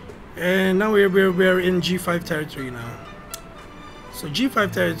 And now we're in G5 territory now. So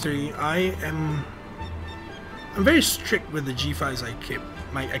G5 territory, I'm very strict with the G5s I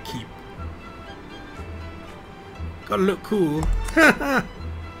keep. Gotta look cool.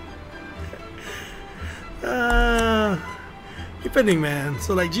 Depending, man.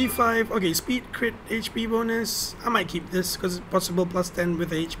 So like G5, okay, speed, crit, HP bonus. I might keep this because it's possible +10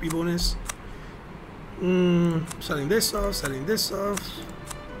 with a HP bonus. Selling this off.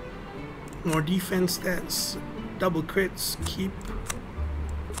 More defense stats, double crits, keep.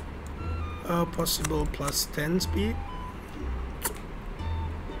 Possible +10 speed.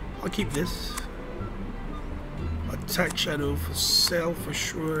 I'll keep this. Attack shadow for sell for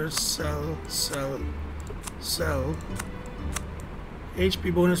sure. Sell.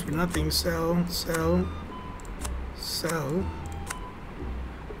 HP bonus for nothing. Sell.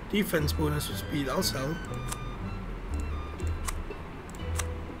 Defense bonus for speed. I'll sell.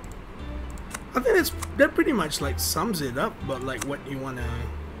 I think that pretty much like sums it up. But like what you wanna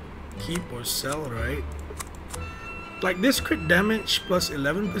keep or sell, right? Like this crit damage plus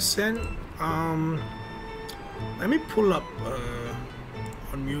 11%. Let me pull up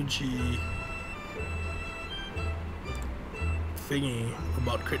Onmyoji thingy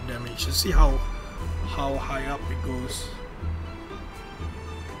about crit damage to see how high up it goes.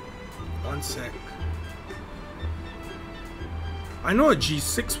 One sec. I know a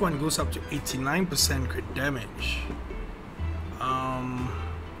G6 one goes up to 89% crit damage.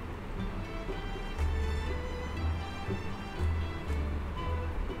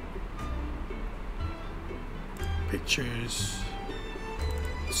 Pictures,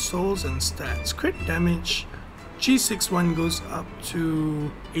 souls and stats. Crit damage, G6 one goes up to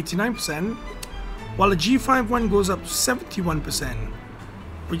 89%, while the G5 one goes up to 71%,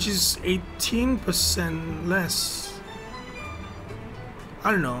 which is 18% less.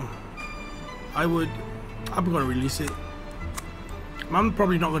 I don't know. I'm gonna release it. I'm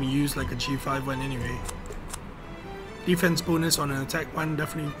probably not gonna use like a G5 one anyway. Defense bonus on an attack one,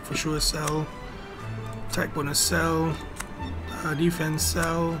 definitely for sure sell. Attack bonus sell. Defense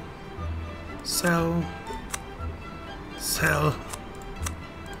sell.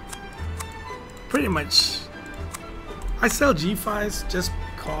 Pretty much I sell G5s just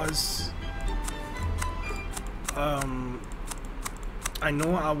because I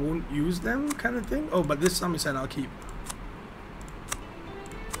know I won't use them kind of thing. Oh, but this Sami-san I'll keep.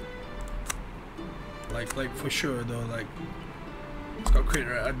 Like for sure though, like it's got crit,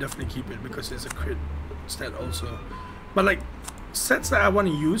 right? I'd definitely keep it because it's a crit stat also. But like sets that I want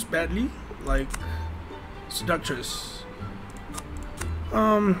to use badly, like Seductress,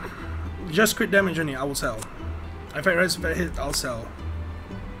 just crit damage only, I will sell. If I rise, if I hit, I'll sell.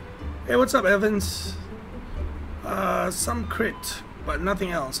 Hey, what's up, Evans? Some crit, but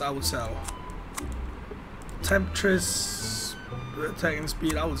nothing else, I would sell. Temptress, attack and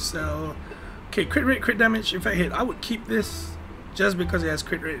speed, I would sell. Okay, crit rate, crit damage, if I hit, I would keep this just because it has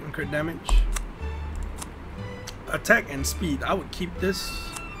crit rate and crit damage. Attack and speed, I would keep this.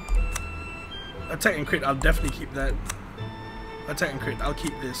 Attack and crit, I'll definitely keep that. Attack and crit, I'll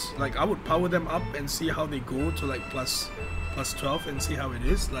keep this. Like, I would power them up and see how they go to like plus 12 and see how it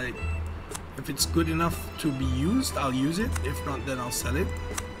is. Like, if it's good enough to be used, I'll use it. If not, then I'll sell it.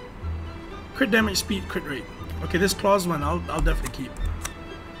 Crit damage, speed, crit rate. Okay, this clause one, I'll definitely keep.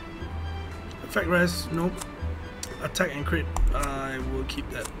 Effect res, nope. Attack and crit, I will keep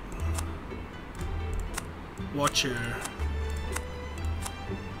that. Watcher.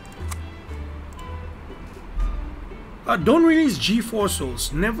 Don't release G4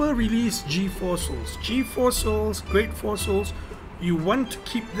 souls. Never release G4 souls. G4 souls, Great 4 souls, you want to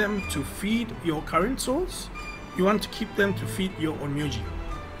keep them to feed your current souls. You want to keep them to feed your Onmyoji.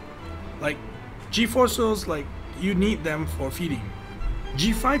 Like G4 souls, like you need them for feeding.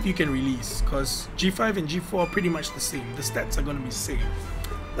 G5 you can release because G5 and G4 are pretty much the same. The stats are going to be the same.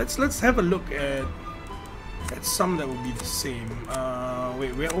 Let's have a look at some that will be the same.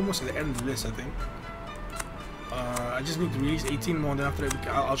 Wait, we're almost at the end of the list, I think. I just need to release 18 more, then after that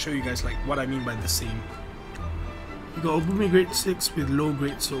I'll show you guys like what I mean by the same. You got Obumi grade 6 with low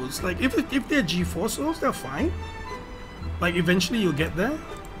grade souls. Like if they're G4 souls, they're fine. Like eventually you'll get there.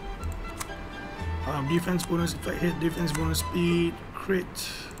 Defense bonus if I hit, defense bonus speed,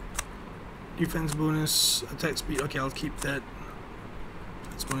 crit, defense bonus attack speed. Okay, I'll keep that.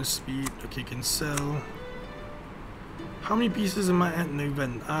 Defense bonus speed. Okay, can sell. How many pieces am I at in the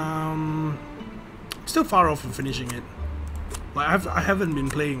event? Still far off from finishing it. Like I haven't been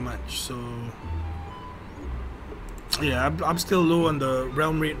playing much, so yeah, I'm still low on the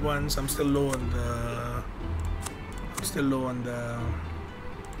realm rate ones. I'm still low on the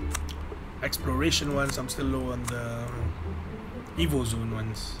exploration ones. I'm still low on the Evo zone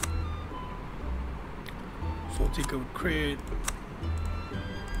ones. So take a crate.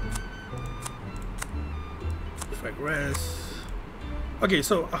 Effect res. Okay,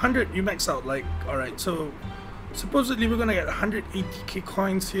 so 100 you max out. Like, alright, so supposedly we're gonna get 180k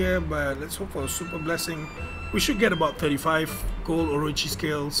coins here, but let's hope for a super blessing. We should get about 35 gold Orochi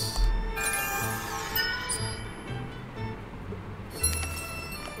scales.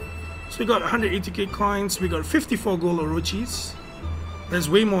 So we got 180k coins, we got 54 gold Orochis. That's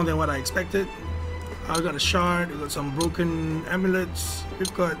way more than what I expected. I got a shard, we got some broken amulets,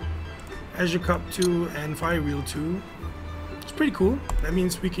 we've got Azure Cup 2 and Fire Wheel 2. It's pretty cool. That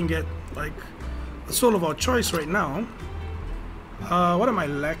means we can get like a soul of our choice right now. What am I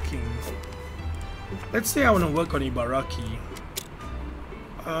lacking? Let's say I want to work on Ibaraki.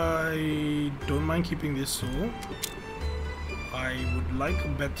 I don't mind keeping this soul. I would like a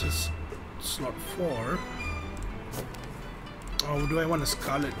better slot 4. Oh, do I want a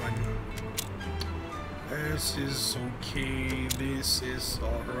Scarlet one? This is okay. This is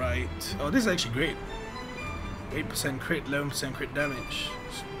alright. Oh, this is actually great. 8% crit, 11% crit damage.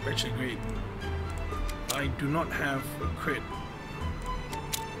 It's actually great. I do not have a crit.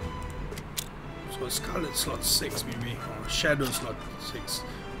 So Scarlet slot 6 maybe, or Shadow slot 6.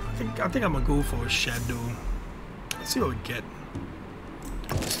 I think I'm gonna go for a Shadow. Let's see what we get.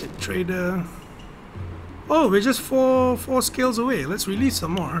 Stick Trader. Oh, we're just four scales away. Let's release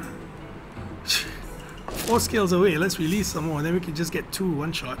some more. 4 scales away. Let's release some more. Then we can just get 2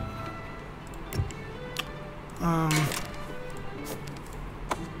 one shot.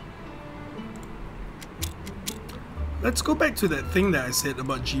 Let's go back to that thing that I said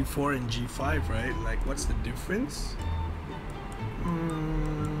about G4 and G5, right? Like, what's the difference?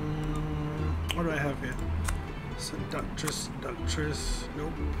 What do I have here? Seductress,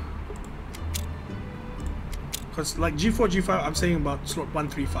 nope. Because like G4, G5, I'm saying about slot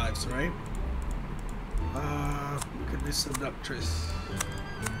 135s, right? Look at this Seductress.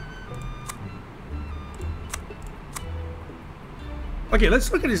 Okay,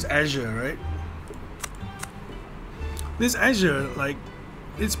 let's look at this Azure, right? This Azure, like,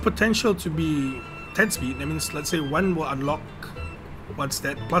 its potential to be 10 speed. That means, let's say 1 will unlock 1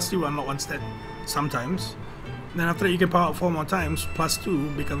 stat, plus 2 will unlock 1 stat sometimes. Then after that you can power up 4 more times, plus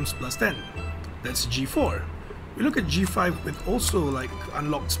 2 becomes plus 10. That's G4. We look at G5 with also like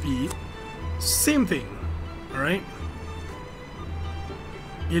unlocked speed. Same thing, alright?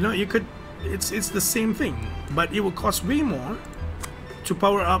 You know, you could, it's the same thing, but it will cost way more to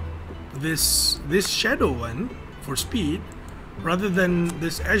power up this shadow one for speed rather than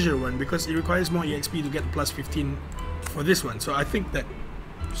this Azure one, because it requires more EXP to get plus 15 for this one. So I think that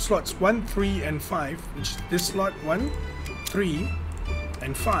slots 1, 3, and 5, which is this slot 1, 3,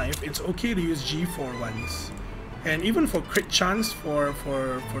 and 5, it's okay to use G4 ones. And even for crit chance for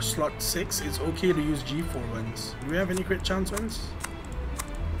slot 6, it's okay to use G4 ones. Do we have any crit chance ones?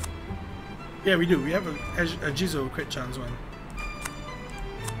 Yeah, we do. We have a Jizo crit chance one,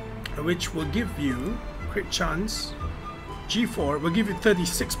 which will give you crit chance. G4 will give you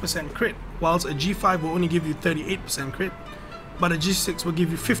 36% crit, whilst a G5 will only give you 38% crit, but a G6 will give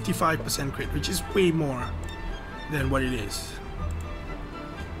you 55% crit, which is way more than what it is.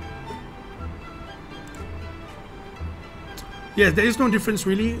 Yes, there is no difference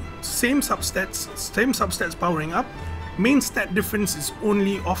really. Same substats powering up. Main stat difference is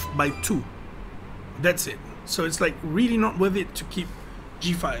only off by 2. That's it. So it's like really not worth it to keep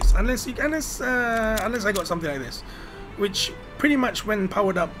G5s unless I got something like this, which pretty much when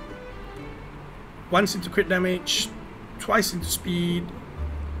powered up, once into crit damage, twice into speed,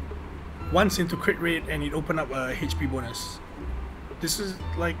 once into crit rate, and it opened up a HP bonus. This is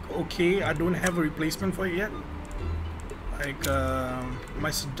like okay. I don't have a replacement for it yet. Like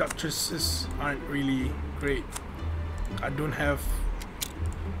my seductresses aren't really great.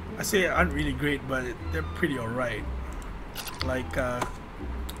 I say aren't really great, but they're pretty alright. Like I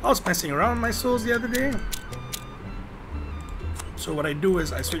was messing around with my souls the other day. So what I do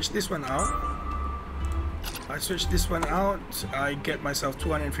is I switch this one out. I get myself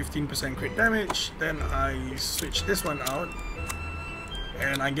 215% crit damage. Then I switch this one out,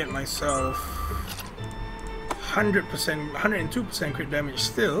 and I get myself 102% crit damage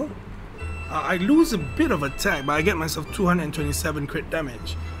still. I lose a bit of attack, but I get myself 227 crit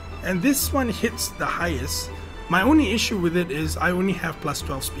damage. And this one hits the highest. My only issue with it is I only have plus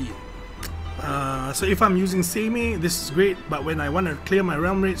 12 speed. So if I'm using Seimei, this is great, but when I want to clear my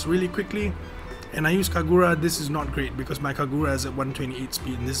realm rates really quickly and I use Kagura, this is not great because my Kagura is at 128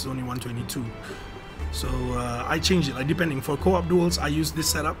 speed and this is only 122. So I change it, like depending. For co-op duels, I use this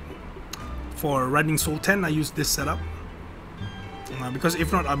setup. For running Soul 10, I use this setup. Because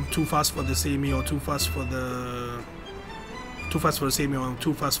if not, I'm too fast for the Seimei, or too fast for the Seimei, or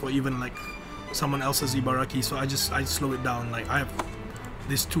too fast for even like someone else's Ibaraki. So I slow it down. Like I have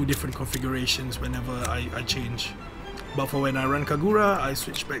these 2 different configurations whenever I change. But for when I run Kagura, I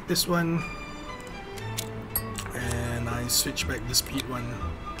switch back this one, and I switch back the speed one.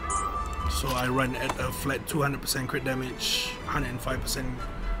 So I run at a flat 200% crit damage, 105%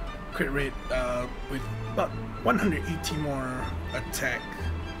 crit rate, with about 180 more attack.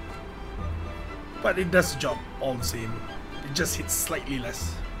 But it does the job all the same. It just hits slightly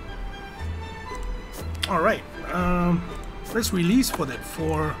less. Alright, let's release for that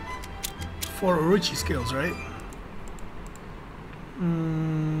 4 Orochi skills, right?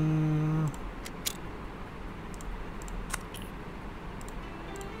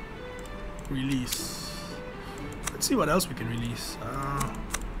 Release. Let's see what else we can release.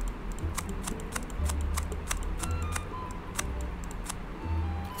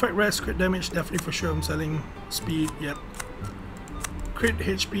 Fight rest, crit damage, definitely for sure I'm selling. Speed, yep. Crit,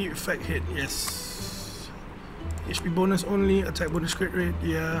 HP, effect hit, yes. HP bonus only, attack bonus, crit rate,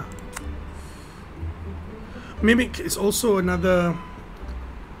 yeah. Mimic is also another,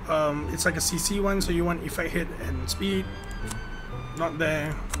 it's like a CC one, so you want effect hit and speed. Not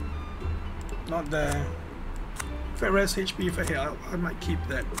there. Not there. Effect rest, HP, effect hit, I might keep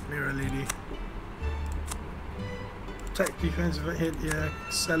that Mirror Lady. Attack, defense, effect hit, yeah.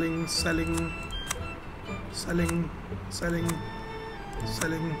 Selling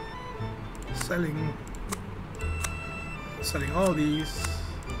all these.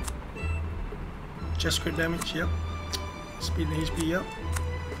 Just crit damage, yep. Speed and HP, yep.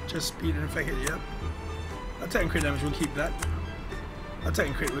 Just speed and effect hit, yep. Attack and crit damage, we'll keep that. Attack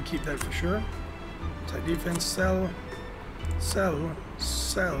and crit, we'll keep that for sure. Attack, defense, sell.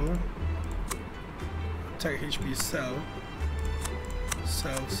 Attack, HP, sell.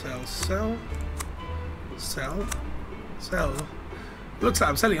 Looks like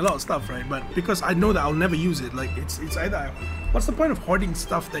I'm selling a lot of stuff, right? But because I know that I'll never use it, like it's either, what's the point of hoarding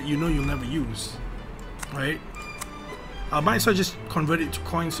stuff that you know you'll never use, right? I might as well just convert it to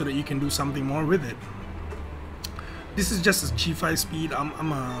coins so that you can do something more with it. This is just a G5 speed.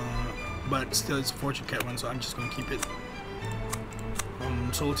 I'm a but still it's a Fortune Cat one, so I'm just gonna keep it.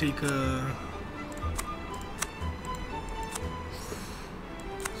 Soul Taker,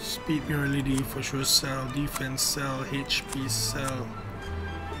 Speed Mirality for sure sell, defense sell, HP sell,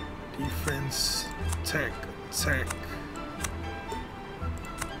 defense, attack.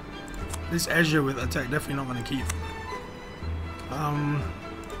 This Azure with attack definitely not gonna keep. I'm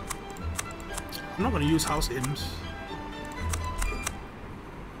not gonna use House Imps.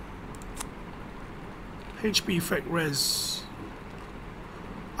 HP effect res.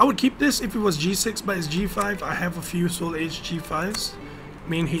 I would keep this if it was G6, but it's G5. I have a few Soul Age G5s,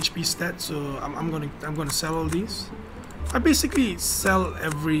 main HP stats, so I'm gonna sell all these. I basically sell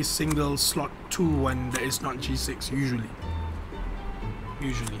every single slot 2 when that is not G6 usually.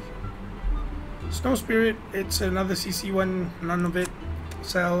 Snow Spirit, it's another CC one, none of it.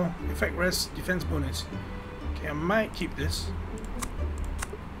 Sell, effect rest, defense bonus. Okay, I might keep this.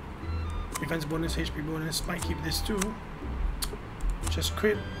 Defense bonus, HP bonus, might keep this too. Just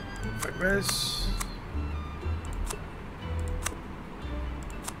crit, effect rest.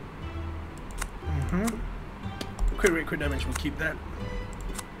 Crit rate, crit damage, we'll keep that.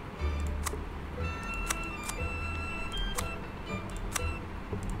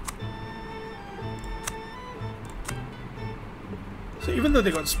 So even though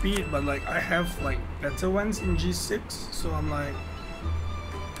they got speed, but like I have like better ones in G6, so I'm like,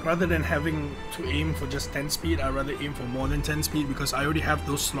 rather than having to aim for just 10 speed, I'd rather aim for more than 10 speed because I already have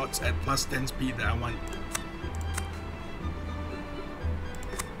those slots at plus 10 speed that I want.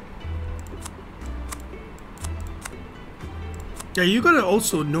 Yeah, you gotta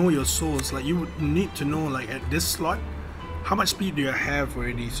also know your souls. Like you would need to know like at this slot, how much speed do I have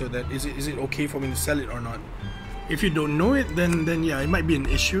already, so that is it okay for me to sell it or not. If you don't know it, then yeah, it might be an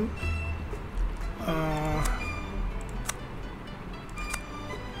issue.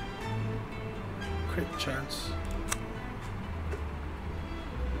 Crit chance.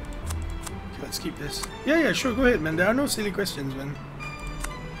 Okay, let's keep this. Yeah, sure, go ahead, man. There are no silly questions, man.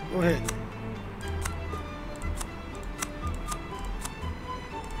 Go ahead.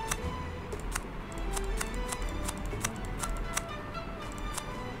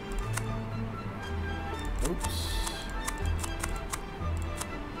 Oops.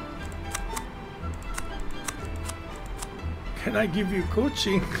 Can I give you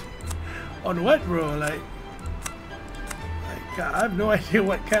coaching? On what, bro? Like I have no idea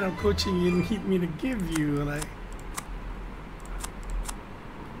what kind of coaching you need me to give you. Like,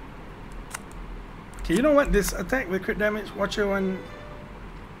 okay, you know what? This attack with crit damage, watcher one.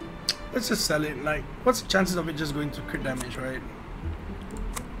 Let's just sell it. Like, what's the chances of it just going to crit damage, right?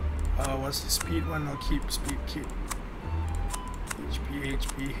 What's the speed one? I'll keep speed. Keep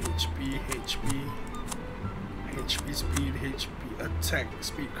HP, speed, HP, attack,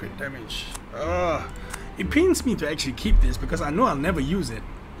 speed, crit damage. It pains me to actually keep this because I know I'll never use it.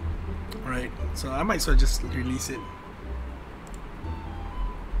 Right, so I might as well just release it.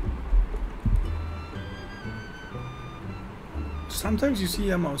 Sometimes you see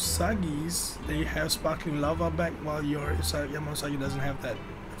Yamausagis, they have sparkling lava back while your Yamausagi doesn't have that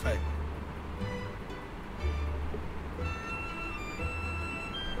effect.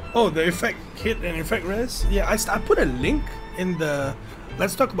 Oh, the effect hit and effect res? Yeah, I put a link in the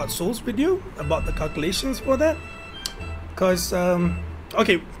Let's Talk About Souls video about the calculations for that. Because,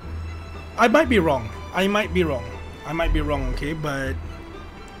 okay, I might be wrong, okay, but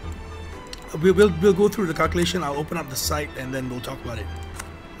we'll go through the calculation. I'll open up the site and then we'll talk about it.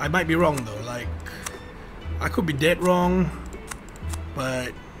 I might be wrong though, like, I could be dead wrong,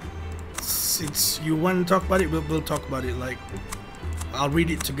 but since you want to talk about it, we'll talk about it. Like, I'll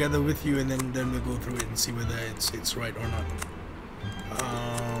read it together with you and then we'll go through it and see whether it's right or not.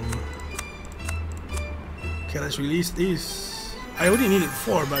 Okay, let's release these. I only needed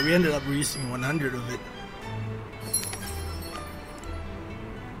 4, but we ended up releasing 100 of it.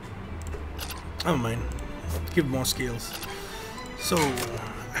 I don't mind. I'll give more scales. So,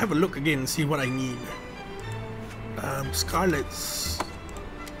 have a look again and see what I need. Scarlets.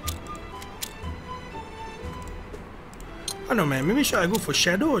 I don't know, man. Maybe should I go for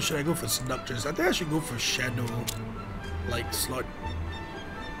Shadow or should I go for Seductress? I think I should go for Shadow. Like slot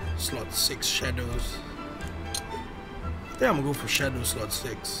 6 Shadows. I think I'm gonna go for Shadow slot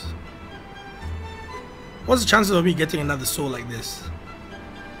 6. What's the chances of me getting another soul like this?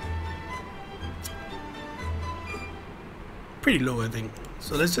 Pretty low, I think.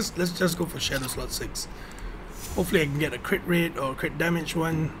 So let's just go for Shadow slot 6. Hopefully I can get a crit rate or crit damage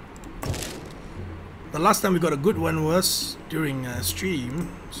one. The last time we got a good one was during a stream.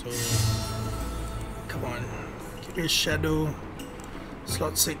 So come on, give me a Shadow.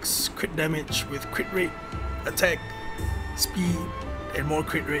 Slot 6, crit damage with crit rate, attack, speed, and more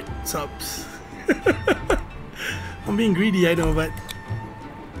crit rate subs. I'm being greedy, I know, but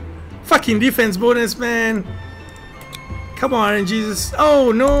fucking defense bonus, man. Come on, Jesus.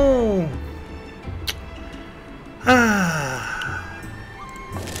 Oh no.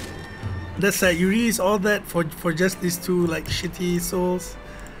 That's sad. You release all that for just these two like shitty souls.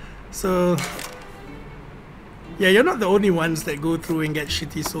 So yeah, you're not the only ones that go through and get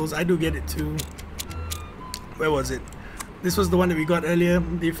shitty souls. I do get it too. Where was it? This was the one that we got earlier.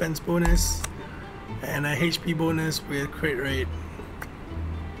 Defense bonus and a HP bonus with crit rate.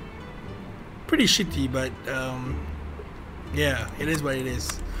 Pretty shitty, but yeah, it is what it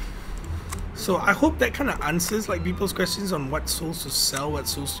is. So I hope that kind of answers like people's questions on what souls to sell, what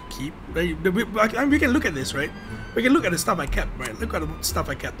souls to keep. Right? We can look at this, right? We can look at the stuff I kept, right? Look at the stuff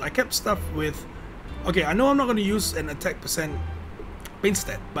I kept. I kept stuff with. Okay, I know I'm not going to use an attack percent main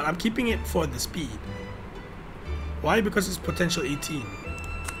stat, but I'm keeping it for the speed. Why? Because it's potential 18.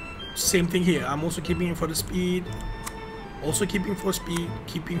 Same thing here. I'm also keeping it for the speed. Also keeping for speed.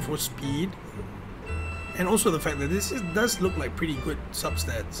 Keeping for speed. And also the fact that this does look like pretty good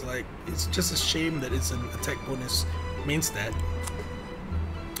substats. Like, it's just a shame that it's an attack bonus main stat.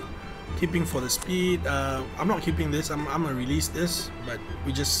 Keeping for the speed. I'm not keeping this. I'm gonna release this, but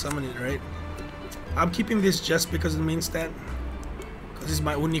we just summon it, right? I'm keeping this just because of the main stat. Because it's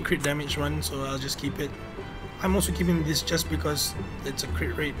my only crit damage one, so I'll just keep it. I'm also keeping this just because it's a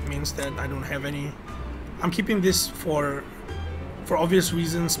crit rate main stat. I don't have any. I'm keeping this for obvious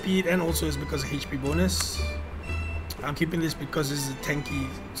reasons, speed, and also is because of HP bonus. I'm keeping this because it's a tanky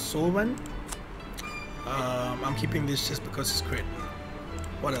soul one. I'm keeping this just because it's crit.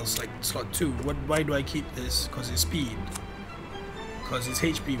 What else? Like slot 2. Why do I keep this? Because it's speed. Because it's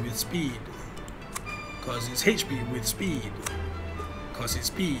HP with speed. Because it's HP with speed. Because it's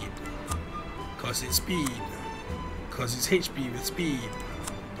speed. Because it's speed. Because it's HP with speed.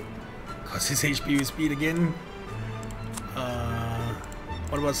 Because it's HP with speed again.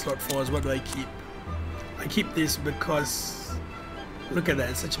 What about slot 4s? What do I keep? I keep this because look at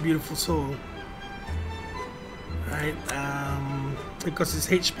that, it's such a beautiful soul. Right? Because it's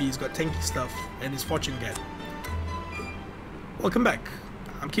HP, it's got tanky stuff, and it's fortune gap. Welcome back.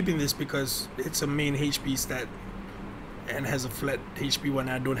 I'm keeping this because it's a main HP stat and has a flat HP one.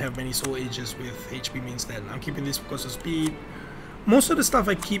 I don't have many soul ages with HP main stat. I'm keeping this because of speed. Most of the stuff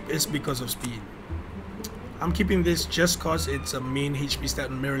I keep is because of speed. I'm keeping this just cause it's a main HP stat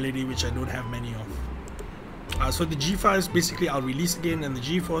on Mirror Lady, which I don't have many of. So the G5s basically I'll release again, and the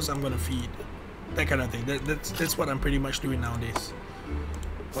G4s I'm gonna feed. That kind of thing. That's what I'm pretty much doing nowadays.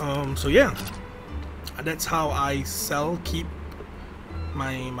 So yeah, that's how I keep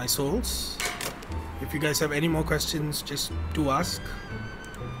my souls. If you guys have any more questions, just do ask.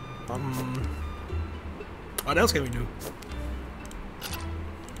 What else can we do?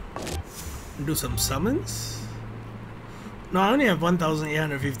 Do some summons? No, I only have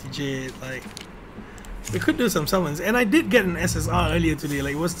 1850 jade. Like, we could do some summons, and I did get an SSR earlier today.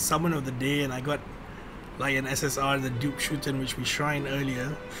 Like, it was the summon of the day, and I got like an SSR, the Duke Shooten, which we shrined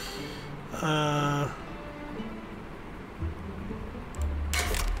earlier.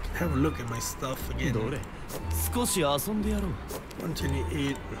 Have a look at my stuff again. 少し遊んでやろう。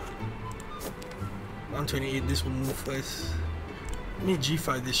 128. 128. This will move first. I need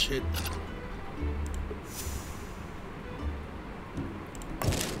G5 this shit.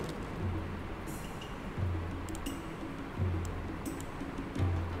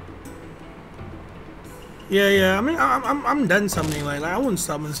 Yeah. I mean, I'm done summoning. Like I won't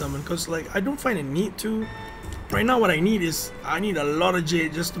summon because like I don't find a need to. Right now, what I need is I need a lot of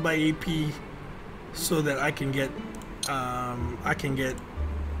jade just to buy AP, so that I can get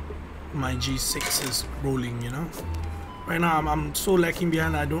my G6s rolling. You know. Right now, I'm so lacking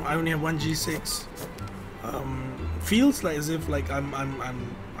behind. I only have one G6. Feels like as if like I'm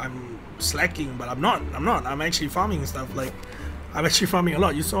slacking, but I'm not. I'm actually farming stuff. Like I'm actually farming a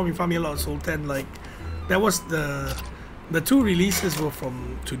lot. You saw me farming a lot. Soul 10. Like that was the two releases were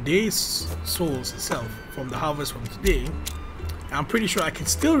from today's souls itself, from the harvest from today. I'm pretty sure I can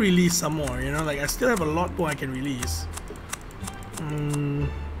still release some more. You know, like I still have a lot more I can release.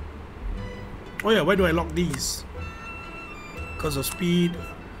 Oh yeah, why do I lock these? Because of speed,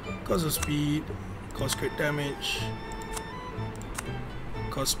 cause crit damage,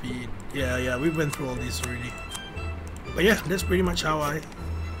 cause speed. Yeah, we went through all these already. But yeah, that's pretty much how I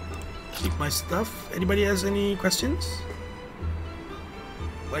keep my stuff. Anybody has any questions?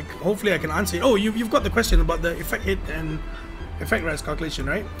 Like, hopefully I can answer it. Oh, you've got the question about the effect hit and effect rise calculation,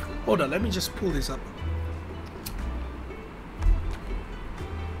 right? Hold on, let me just pull this up.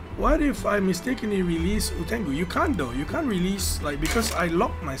 What if I mistakenly release Utengu? You can't though. You can't release, like, because I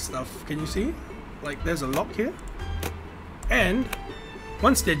locked my stuff. Can you see? Like, there's a lock here. And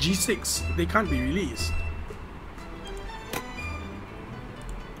once they're G6, they can't be released.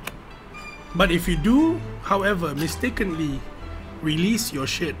 But if you do, however, mistakenly release your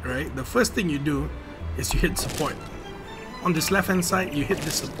shit, right? The first thing you do is you hit support. On this left hand side, you hit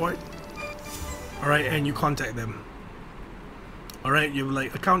the support. Alright, and you contact them. Alright, you have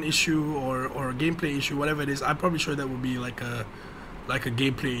like account issue or a gameplay issue, whatever it is. I'm probably sure that would be like a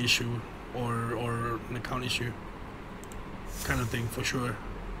gameplay issue or an account issue kind of thing for sure.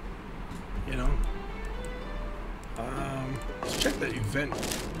 You know? Let's check the event.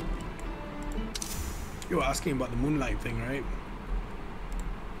 You were asking about the moonlight thing, right?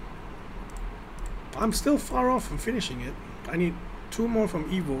 I'm still far off from finishing it. I need 2 more from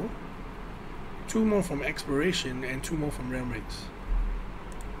Evo, 2 more from Exploration, and 2 more from Realm Rates.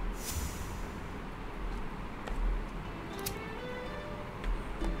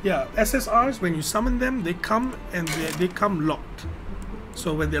 Yeah, SSRs, when you summon them, they come and they come locked.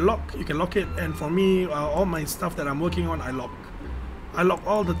 So when they lock, you can lock it. And for me, all my stuff that I'm working on, I lock. I lock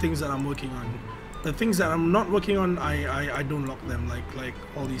all the things that I'm working on. The things that I'm not working on, I don't lock them, like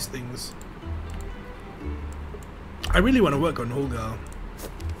all these things. I really want to work on Holga.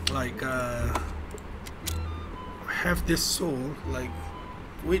 Like, I have this soul, like,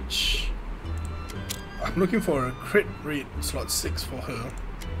 which I'm looking for a crit rate slot 6 for her.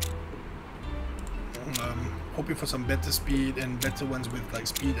 Hoping for some better speed and better ones with like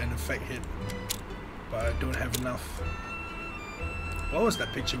speed and effect hit, but I don't have enough. What was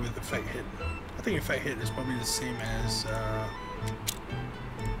that picture with effect hit? I think effect hit is probably the same as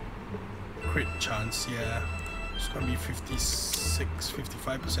crit chance. Yeah, it's gonna be 55%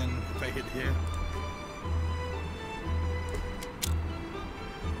 effect hit here.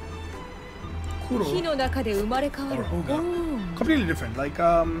 Kuro or Hoga, completely different. Like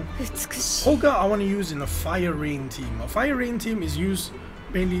Hoga, I want to use in a Fire Rain team. A Fire Rain team is used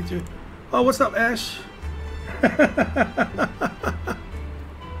mainly to. Oh, what's up, Ash?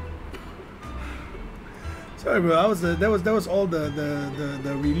 Sorry, bro. That was all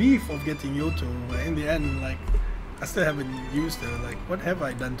the relief of getting Yoto. In the end, like, I still haven't used her. Like, what have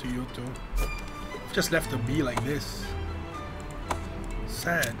I done to Yoto? I've just left her be like this.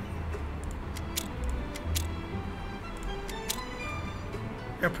 Sad.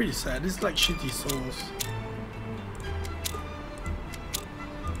 Yeah, pretty sad. This is like shitty souls.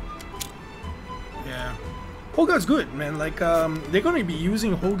 Yeah. Hoga's good, man. Like, they're gonna be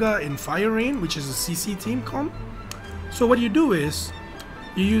using Hoga in Fire Rain, which is a CC team comp. So what you do is,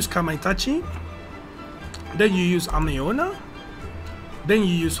 you use Kamaitachi, then you use Amiona, then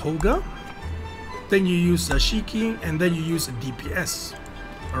you use Hoga, then you use Shiki, and then you use a DPS.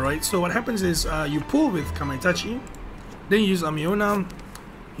 Alright, so what happens is, you pull with Kamaitachi, then you use Amiona,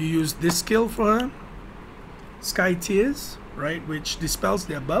 you use this skill for her, Sky Tears, right, which dispels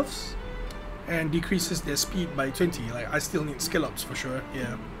their buffs and decreases their speed by 20. Like, I still need skill ups for sure.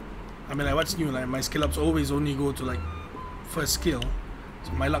 Yeah, I mean, like, what's new? Like, my skill ups always only go to like first skill,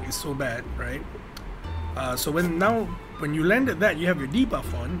 so my luck is so bad, right? So when you landed that, you have your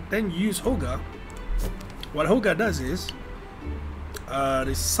debuff on, then you use Hoga. What Hoga does is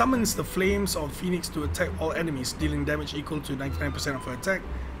it summons the flames of Phoenix to attack all enemies, dealing damage equal to 99% of her attack,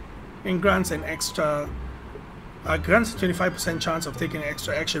 and grants an extra grants a 25% chance of taking an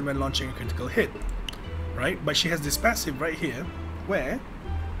extra action when launching a critical hit. Right? But she has this passive right here where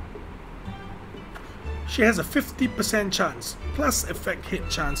she has a 50% chance plus effect hit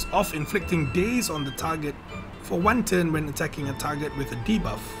chance of inflicting daze on the target for 1 turn when attacking a target with a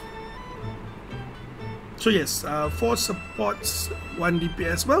debuff. So yes, 4 supports, 1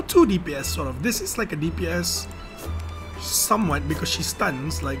 DPS, well, 2 DPS sort of. This is like a DPS somewhat because she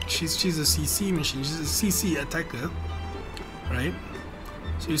stuns, like she's a CC machine, she's a CC attacker, right?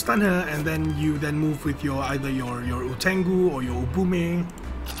 So you stun her and then you move with your either your Utengu or your Ubume,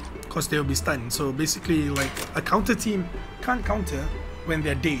 because they'll be stunned. So basically, like, a counter team can't counter when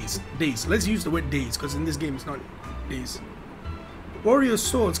they're dazed. Let's use the word dazed because in this game it's not dazed. Warrior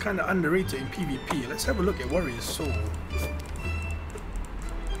Soul is kind of underrated in PvP. Let's have a look at Warrior Soul.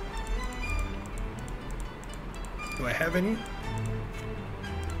 Do I have any?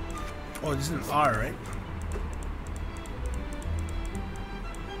 Oh, this is an R, right?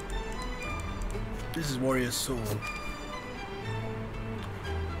 This is Warrior Soul.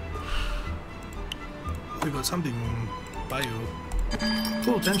 We got something bio.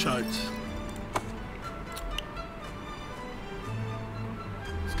 Cool, 10 shards.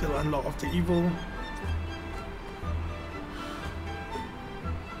 Skill unlock of the evil.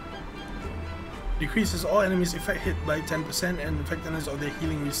 Decreases all enemies' effect hit by 10% and effectiveness of their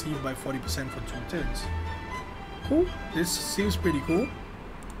healing received by 40% for 2 turns. Cool. This seems pretty cool.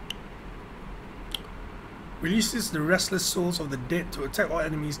 Releases the restless souls of the dead to attack all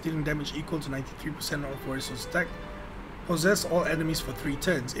enemies, dealing damage equal to 93% of warrior's soul's attack. Possess all enemies for 3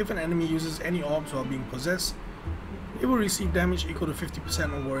 turns. If an enemy uses any orbs while being possessed, it will receive damage equal to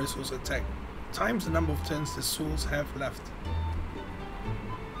 50% of warrior's soul's attack, times the number of turns the souls have left.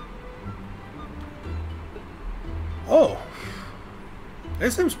 Oh,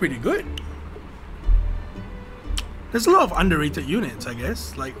 that seems pretty good. There's a lot of underrated units, I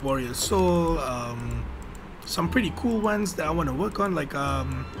guess, like Warrior Soul, some pretty cool ones that I want to work on, like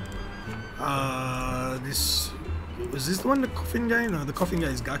this, was this the one, the coffin guy? No, the coffin guy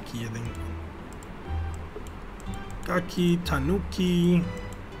is Gaki, I think. Gaki, Tanuki,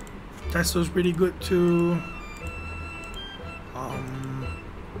 Testo's pretty good too.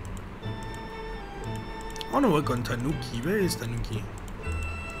 I want to work on Tanuki. Where is Tanuki?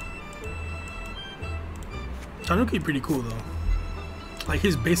 Tanuki pretty cool though. Like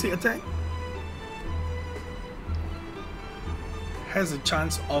his basic attack has a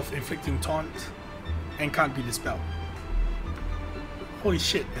chance of inflicting taunt and can't be dispelled. Holy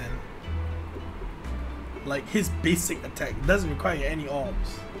shit, man. Like his basic attack doesn't require any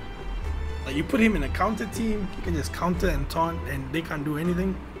orbs. Like you put him in a counter team, he can just counter and taunt and they can't do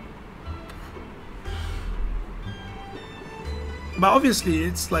anything. But obviously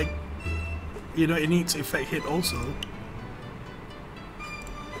it's like, you know, it needs effect hit also.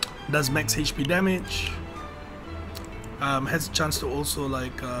 Does max HP damage. Has a chance to also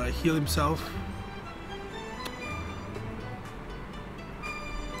like heal himself.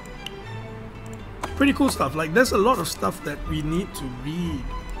 Pretty cool stuff. Like there's a lot of stuff that we need to read,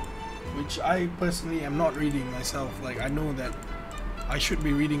 which I personally am not reading myself. Like I know that I should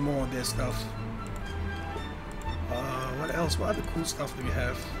be reading more of their stuff. What else? What other cool stuff do we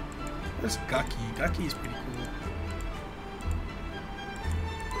have? There's Gaki. Gaki is pretty cool.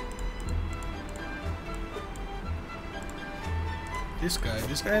 This guy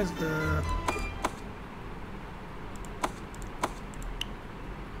is the...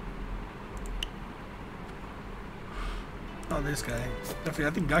 Not this guy. Definitely,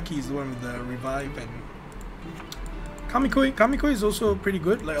 I think Gaki is the one with the revive and... Kamikoi. Kamikoi is also pretty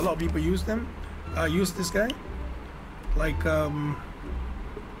good. Like a lot of people use them. Use this guy. Like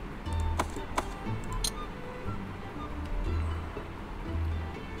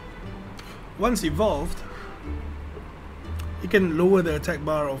once evolved, he can lower the attack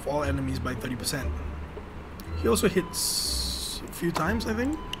bar of all enemies by 30%. He also hits a few times, I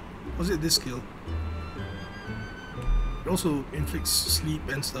think. Was it this skill? It also inflicts sleep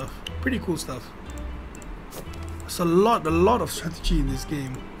and stuff. Pretty cool stuff. There's a lot of strategy in this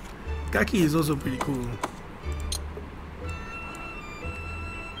game. Gaki is also pretty cool.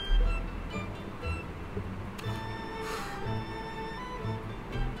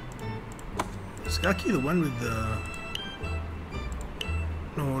 Is Gaki the one with the...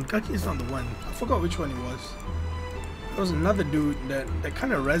 No, Gaki is not the one. I forgot which one it was. There was another dude that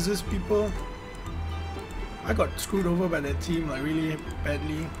kind of reses people. I got screwed over by that team like really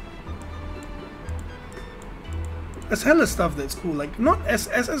badly. There's hella stuff that's cool. Like not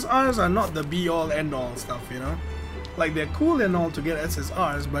SSRs are not the be all end all stuff, you know. Like they're cool and all to get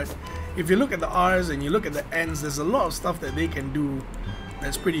SSRs, but if you look at the R's and you look at the N's, there's a lot of stuff that they can do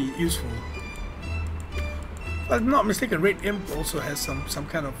that's pretty useful. If I'm not mistaken, Red Imp also has some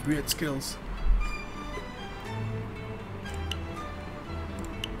kind of weird skills.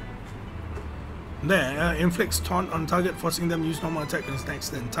 There, inflicts taunt on target, forcing them to use normal attack on its next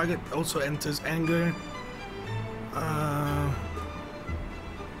turn. Target also enters anger.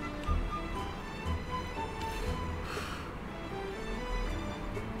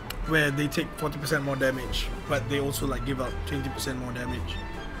 Where they take 40% more damage, but they also like give out 20% more damage.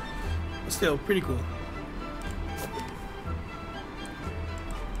 But still, pretty cool.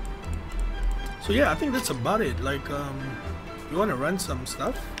 So yeah, I think that's about it. Like, you want to run some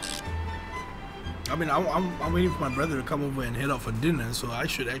stuff? I mean, I'm waiting for my brother to come over and head out for dinner, so I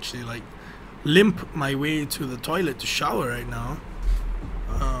should actually like limp my way to the toilet to shower right now.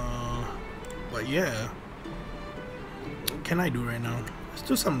 But yeah, what can I do right now? Let's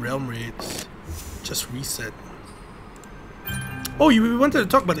do some realm raids. Just reset. Oh, we wanted to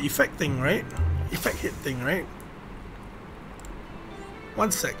talk about the effect thing, right? Effect hit thing, right?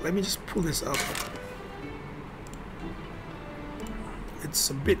 One sec, let me just pull this up. It's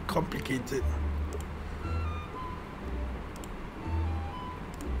a bit complicated.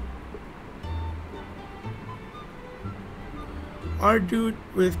 Our dude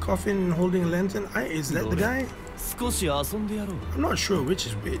with coffin and holding a lantern. Is that the guy? 少し遊んでやろう I'm not sure which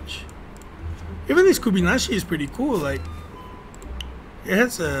is which. Even this Kubinashi is pretty cool. Like, it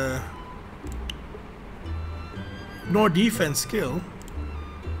has a no defense skill.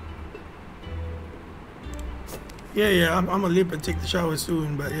 Yeah, I'm gonna leap and take the shower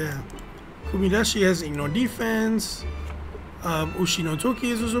soon, but yeah. Kumidashi has ignore defense. Ushi no Toki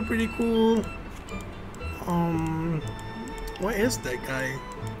is also pretty cool. What is that guy?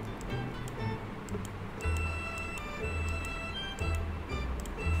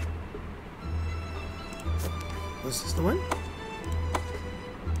 Was this the one?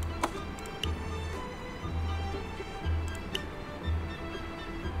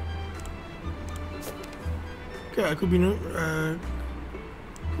 Okay,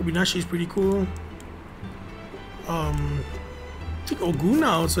 Kubinashi is pretty cool. I think Oguna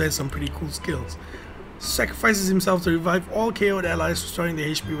also has some pretty cool skills. Sacrifices himself to revive all KO'd allies, restoring their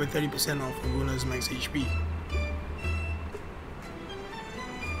HP with 30% off Oguna's max HP.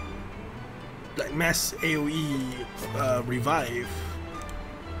 Like mass AoE revive.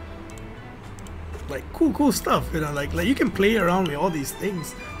 Like cool stuff, you know, like you can play around with all these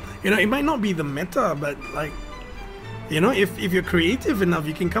things. You know, it might not be the meta, but like, you know, if you're creative enough,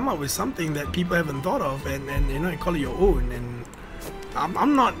 you can come up with something that people haven't thought of, and you know, call it your own. And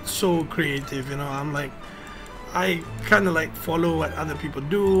I'm not so creative, you know. I'm like, I kind of like follow what other people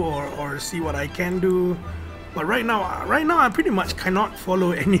do, or see what I can do. But right now I pretty much cannot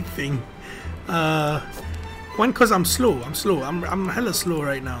follow anything. One, cause I'm slow. I'm hella slow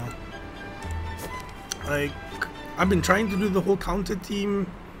right now. Like, I've been trying to do the whole counter team,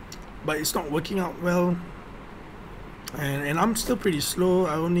 but it's not working out well. And I'm still pretty slow.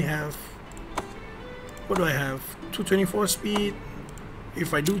 I only have, what do I have? 224 speed.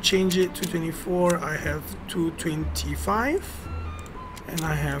 If I do change it, 224, I have 225, and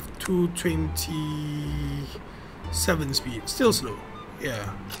I have 227 speed. Still slow,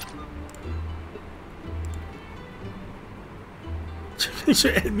 yeah. You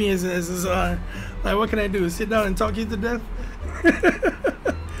should add me as an SSR. Like, what can I do? Sit down and talk you to death?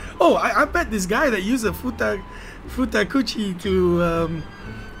 Oh, I bet this guy that used a Futakuchi to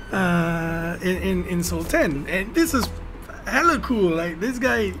in Soul 10, and this is hella cool. Like, this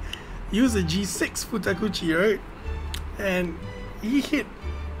guy used a G6 Futakuchi, right? And he hit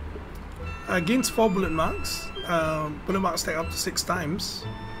against 4 bullet marks. Bullet marks stack up to 6 times,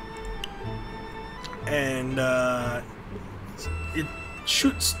 and it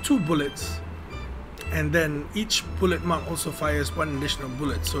shoots 2 bullets, and then each bullet mark also fires 1 additional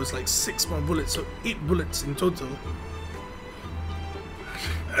bullet, so it's like 6 more bullets, so 8 bullets in total.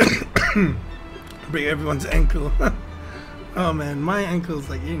 Break everyone's ankle. Oh man, my ankle's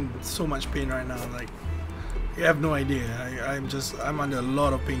like in so much pain right now. Like, you have no idea. I'm under a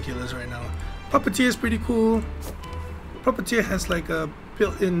lot of painkillers right now. Puppeteer is pretty cool. Puppeteer has like a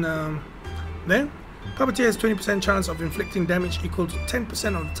built-in there. Puppeteer has 20% chance of inflicting damage equal to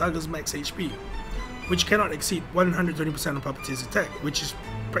 10% of the target's max HP, which cannot exceed 120% of Puppeteer's attack, which is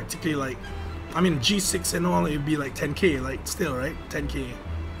practically like, I mean, G6 and all, it'd be like 10k, like, still, right? 10k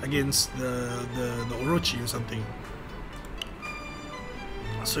against the Orochi or something.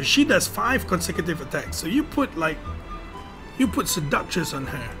 So she does 5 consecutive attacks. So you put Seductress on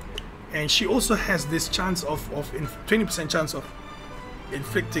her, and she also has this chance of 20% chance of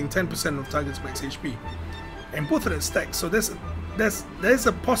inflicting 10% of target's max HP, and both of that stack. So there's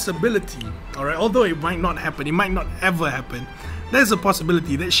a possibility, all right, although it might not happen, it might not ever happen, there's a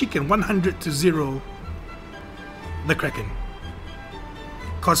possibility that she can 100 to 0 the Kraken,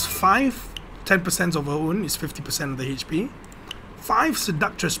 cause 5 10% of her own is 50% of the HP. 5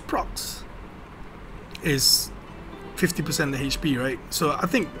 Seductress procs is 50% the HP, right? So I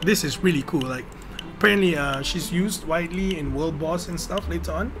think this is really cool. Like, apparently she's used widely in World Boss and stuff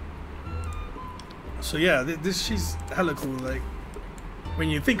later on. So yeah, she's hella cool. Like, when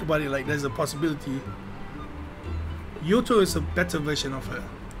you think about it, like, there's a possibility Yoto is a better version of her.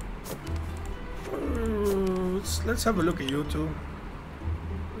 Let's have a look at Yoto.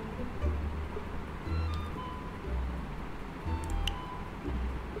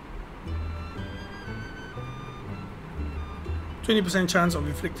 %20 chance of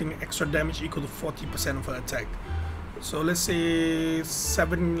inflicting extra damage equal to 40% of her attack. So let's say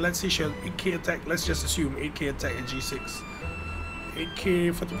 7, let's say she has 8k attack, let's just assume 8k attack at G6.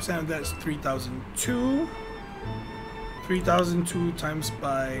 8k, 40% of that is 3002. 3002 times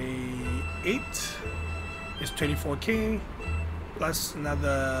by 8 is 24k, plus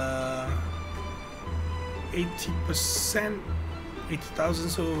another 80%, 80,000,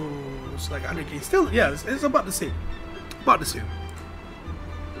 so it's like 100k. Still, yeah, it's about the same. About the same.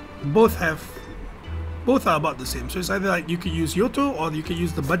 both are about the same. So it's either like you could use Yoto or you could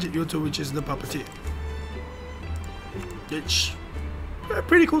use the budget Yoto, which is the Puppeteer. Which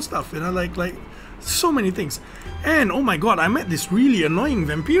pretty cool stuff, you know, like so many things. And oh my god, I met this really annoying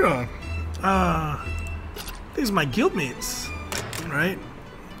Vampira. These are my guildmates, right?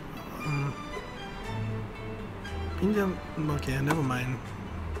 Okay, never mind.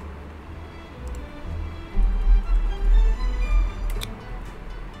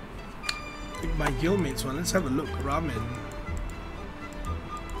 I think my guildmates one. Let's have a look. Ramen.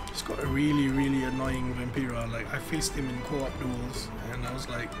 He's got a really annoying Vampira. Like I faced him in co-op duels, and I was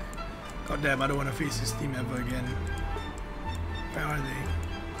like, God damn, I don't want to face this team ever again. Where are they?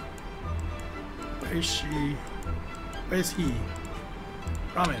 Where is she? Where is he?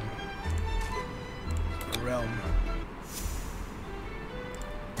 Ramen. Realm.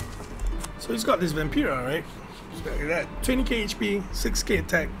 So he's got this Vampira, right? Look at that. 20k HP, 6k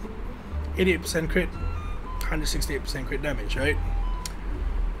attack, 88% crit, 168% crit damage, right?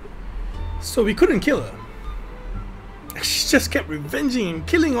 So we couldn't kill her. She just kept revenging and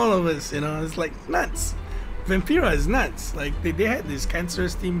killing all of us, you know? It's like nuts. Vampira is nuts. Like they had this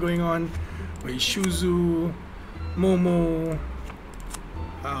cancerous team going on with Shuzu, Momo,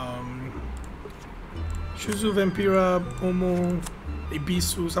 Shuzu, Vampira, Momo,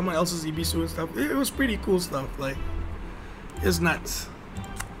 Ibisu, someone else's Ibisu and stuff. It was pretty cool stuff. Like, it's nuts.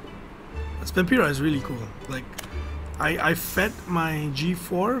 This Vampira is really cool. Like, I fed my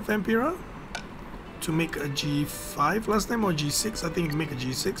G4 Vampira to make a G5 last time, or G6. I think make a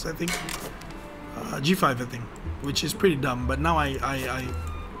G6. I think G5. I think, which is pretty dumb. But now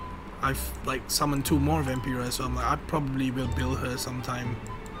I've like summoned 2 more Vampira, so I'm like I probably will build her sometime.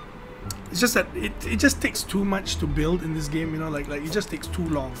 It's just that it just takes too much to build in this game, you know, like it just takes too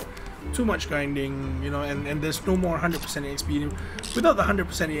long, too much grinding, you know, and there's no more 100% EXP. Without the 100%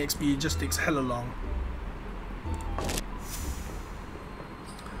 EXP, it just takes hella long.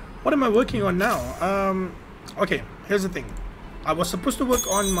 What am I working on now? Okay, here's the thing. I was supposed to work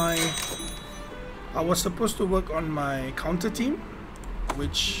on my counter team,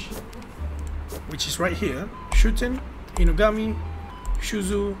 which is right here. Shuten, Inugami,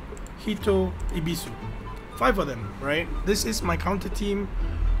 Shuzu, Hito, Ibisu. 5 of them, right? This is my counter team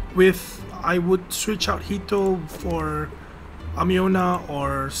with, I would switch out Hito for Amiona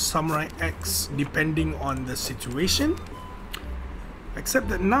or Samurai X depending on the situation. Except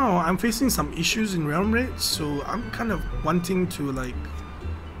that now I'm facing some issues in realm rates, so I'm kind of wanting to like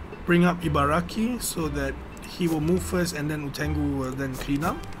bring up Ibaraki so that he will move first and then Utengu will then clean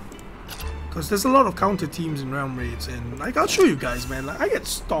up. Because there's a lot of counter teams in realm raids, and like I'll show you guys, man. Like I get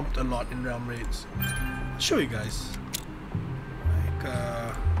stomped a lot in realm raids. I'll show you guys. Like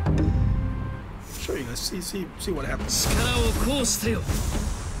show you guys. See what happens.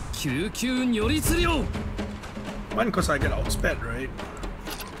 One, because I get outsped, right?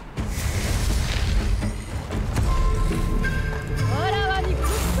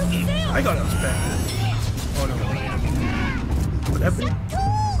 I got outsped. Oh no! What happened?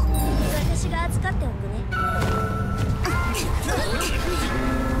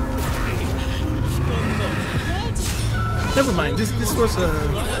 Never mind. This was a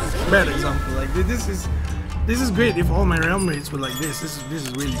bad example. Like this is great if all my realm rates were like this. This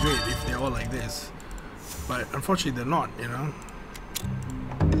is really great if they're all like this. But unfortunately, they're not. You know.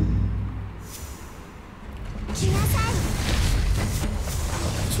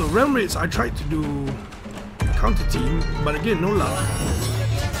 So realm rates, I tried to do counter team, but again, no luck.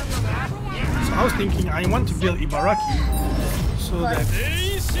 So I was thinking I want to build Ibaraki so that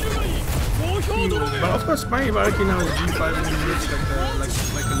he will, but of course my Ibaraki now is G5 and he looks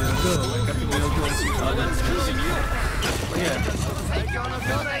like a little girl, like a little girl.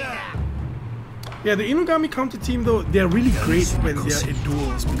 Yeah, the Inugami counter team though, they're really great when they're in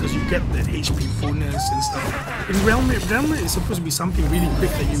duels because you get that HP bonus and stuff. In realm rate is supposed to be something really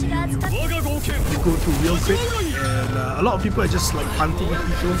quick that you go through real quick, and a lot of people are just like punting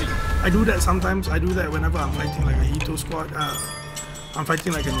Hito. I do that sometimes. I do that whenever I'm fighting like a Hito squad. I'm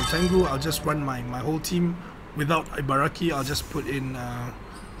fighting like a Utengu. I'll just run my whole team without Ibaraki. I'll just put in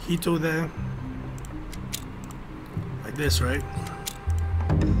Hito there, like this, right?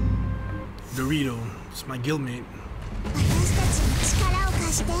 Dorito, it's my guildmate.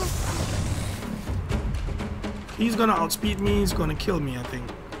 He's gonna outspeed me, he's gonna kill me, I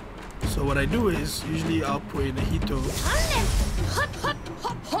think. So what I do is, usually I'll put in a Hito.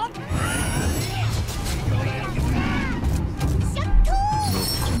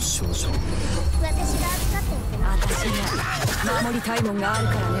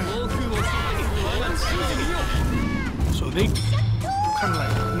 So they kind of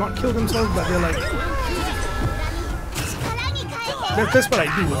like not kill themselves, but they're like that's what I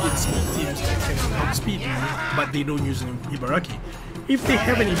do against speed teams that can outspeed me, but they don't use an Ibaraki. If they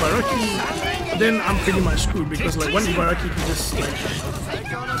have an Ibaraki, then I'm pretty much screwed because like one Ibaraki can just like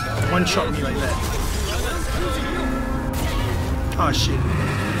one shot me like that. Oh shit.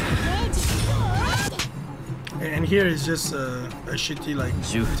 And here is just a shitty like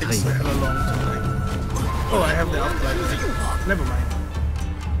takes a hella long to like. Oh, I have the afterlife. Never mind.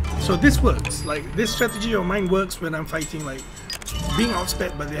 So this works. Like this strategy of mine works when I'm fighting like being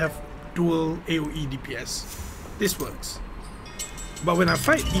outsped, but they have dual AOE DPS. This works. But when I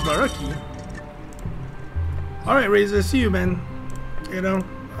fight Ibaraki, alright Razor, see you man. You know,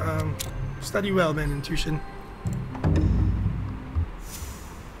 study well man, intuition.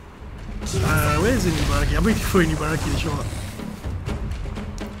 Where is an Ibaraki? I'm waiting for an Ibaraki to show up.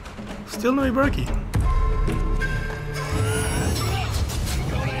 Still no Ibaraki.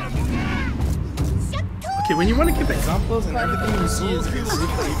 Okay, when you want to give examples and everything you see is good, so you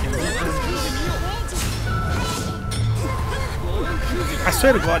can make them. I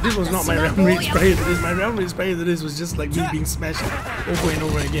swear to God, this was not my round rates prior to this. My round rates prior to this was just like me being smashed over and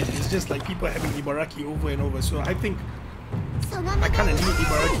over again. It's just like people having Ibaraki over and over. So I think I kind of need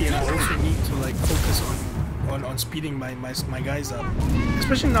Ibaraki, and I also need to like focus on speeding my guys up.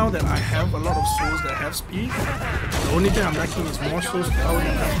 Especially now that I have a lot of souls that have speed. The only thing I'm lacking is more souls to power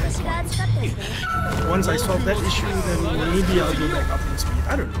them up. Once I solve that issue, then maybe I'll go back up in speed.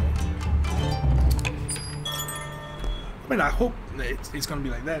 I don't know. I mean, I hope that it's gonna be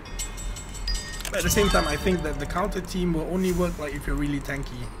like that. But at the same time, I think that the counter team will only work like if you're really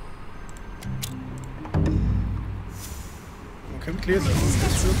tanky. Can we clear this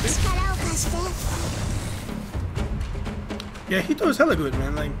real quick? Yeah, Hito is hella good,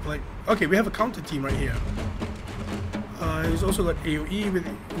 man. Like, okay, we have a counter team right here. He's also got AOE with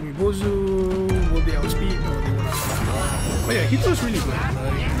Onmyoji. Will they outspeed? No, they will not. But yeah, Hito's really good.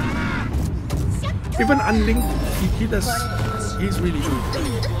 Like, even unlinked, he's really good.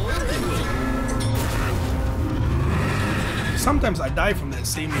 Sometimes I die from that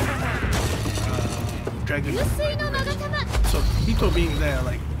same dragon. So Hito being there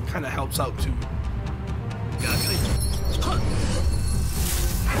like kind of helps out too.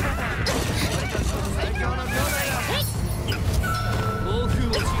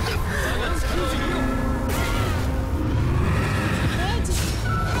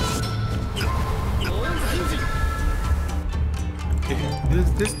 Okay,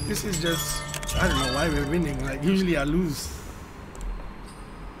 this is just, I don't know why we're winning. Like usually I lose.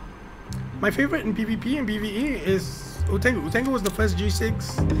 My favorite in PvP and PvE is Utengu. Utengu was the first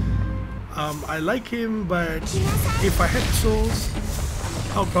G6. I like him, but if I had souls,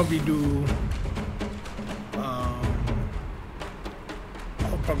 I'll probably do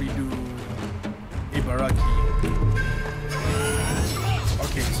Ibaraki.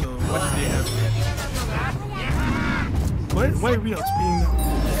 Okay, so what do they have there? Why are we outspeeding them?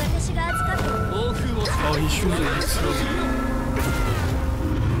 Oh, he shoots a bit slowly.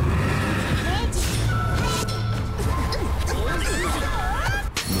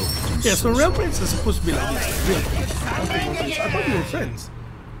 Yeah, so real friends are supposed to be like this. Real friends. I thought we were friends.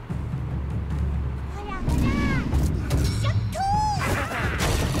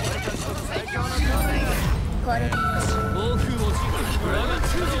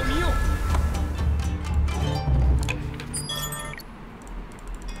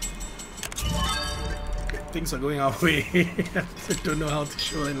 Things are going our way. I don't know how to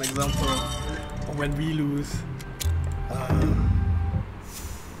show an example of when we lose.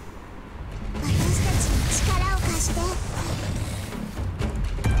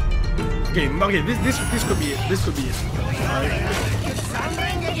 Okay, this could be it. This could be it. Alright.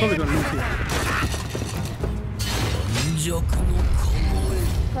 Probably gonna lose here.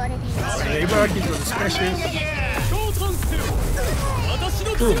 Okay, Ibaraki's got the smashes.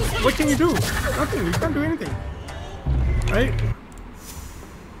 Boom. What can you do? Nothing. You can't do anything. Right?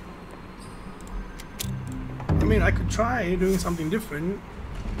 I mean, I could try doing something different.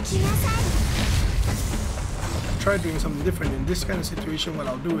 Try doing something different. In this kind of situation, what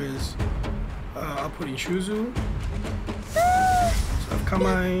I'll do is I'll put in Shuzu. So I have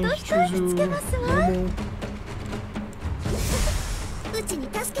Kamai, Shuzu, Momo.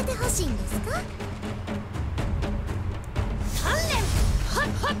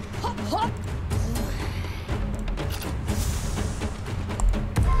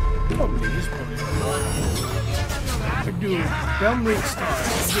 Probably, he's probably I do Realm Rate Stars.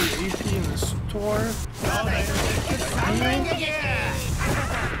 I do AP in the store.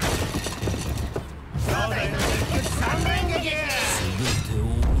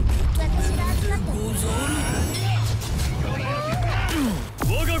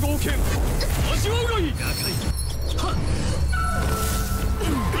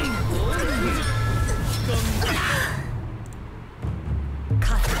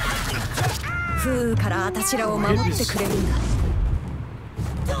 ブーから私らを守ってくれるんだ。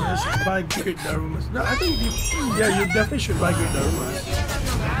 Yes, buy great Darumas. No, I think yeah, you definitely should buy great Darumas.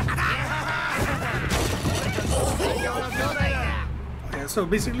 Okay, so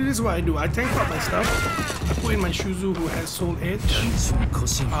basically this is what I do. I tank out my stuff. I put in my Shuzu who has Soul Edge.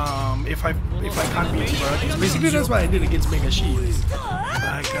 If I can't beat Ibaraki. Basically that's what I did against Mega Shi.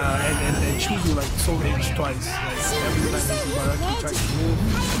 Like and Shuzu like Soul Edge twice. Like every time Ibaraki tried to move,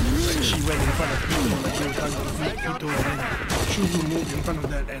 like she went in front of Pito, like they were trying to beat Pito, and then Shuzu moved in front of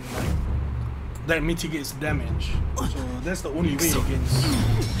that, and like that mitigates damage. So that's the only way against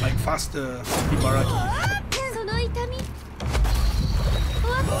like faster Ibaraki.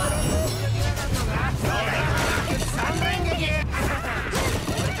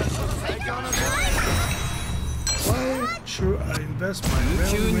 Why should I invest my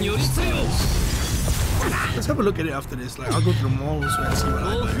railway? Let's have a look at it after this. Like I'll go to the mall also and see what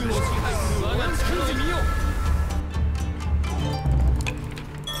I buy.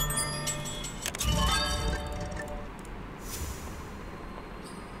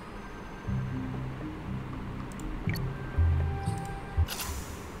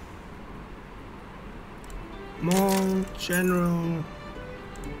 Mall, general,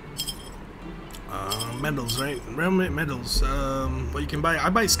 medals, right? Realm medals. What you can buy. I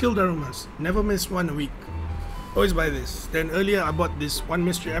buy skill Darumas. Never miss one a week. Always buy this. Then earlier I bought this one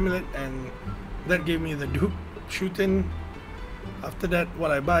mystery amulet, and that gave me the Duke shooting. After that,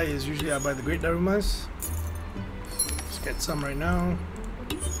 what I buy is usually I buy the great Darumas. Let's get some right now.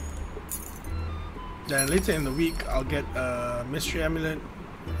 Then later in the week I'll get a mystery amulet.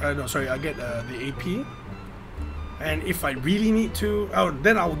 No, sorry, I'll get the AP. And if I really need to,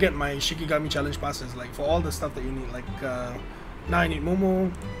 then I'll get my Shikigami challenge passes, like for all the stuff that you need. Like now I need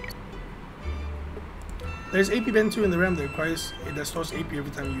Momo. There's AP Bento in the RAM that requires it that stores AP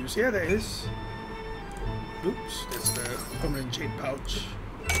every time you use. Yeah, there is. Oops, that's the permanent jade pouch.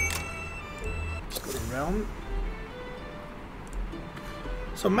 Let's go to realm.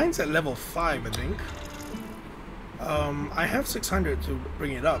 So mine's at level 5, I think. I have 600 to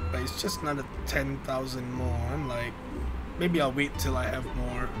bring it up, but it's just another 10,000 more. I'm like, maybe I'll wait till I have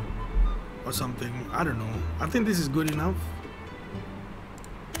more or something. I don't know. I think this is good enough.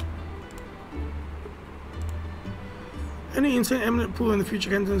 Any insane eminent pool in the future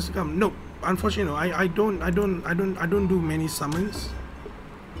candidates to come? Nope. Unfortunately, no. I don't do many summons.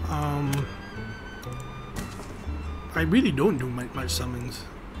 I really don't do much summons.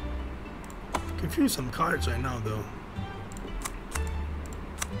 Confuse some cards right now though.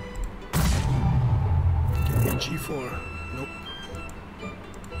 Okay, G4. Nope.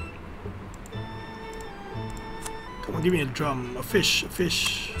 Come on, give me a drum. A fish. A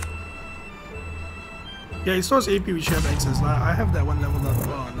fish. Yeah, it stores AP which you have access. I have that one leveled up.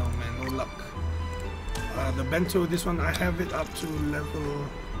 Oh no man, no luck. The Bento, this one I have it up to level.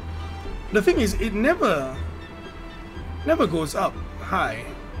 The thing is, it never goes up high.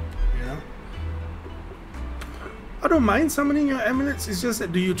 You know? I don't mind summoning your amulets. It's just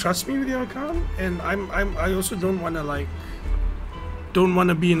that, do you trust me with your account? And I also don't want to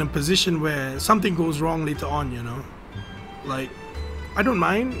be in a position where something goes wrong later on, you know. Like, I don't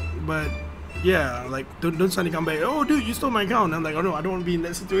mind, but yeah, like don't suddenly come back. Oh, dude, you stole my account. I'm like, oh no, I don't want to be in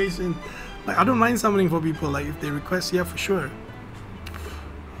that situation. Like, I don't mind summoning for people. Like, if they request, yeah, for sure.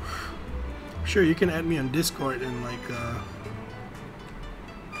 Sure, you can add me on Discord and like,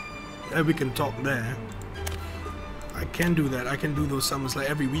 we can talk there. I can do that. I can do those summons. Like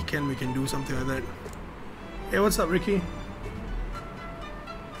every weekend we can do something like that. Hey, what's up, Ricky?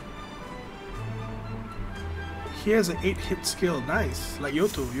 He has an 8-hit skill. Nice. Like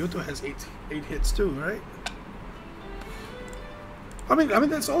Yoto. Yoto has 8 hits too, right? I mean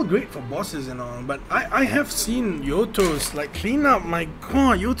that's all great for bosses and all, but I have seen Yotos like clean up. My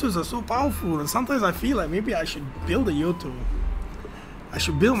god, Yotos are so powerful, and sometimes I feel like maybe I should build a Yoto. I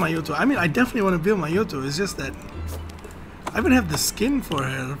should build my Yoto. I mean, I definitely want to build my Yoto. It's just that I even have the skin for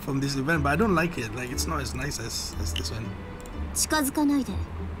her from this event, but I don't like it. Like, it's not as nice as this one.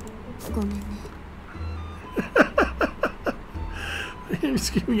 I'm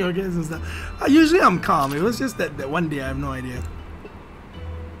screaming your guys and stuff. Usually I'm calm. It was just that one day I have no idea.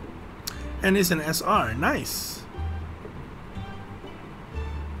 And it's an SR. Nice.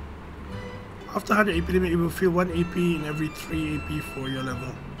 After 100 AP limit, you will feel 1 AP in every 3 AP for your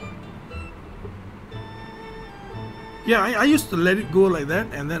level. Yeah, I used to let it go like that,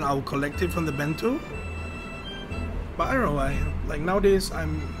 and then I'll collect it from the Bento. But I don't know why. Like nowadays, I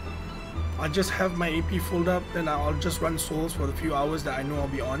just have my AP filled up, then I'll just run souls for the few hours that I know I'll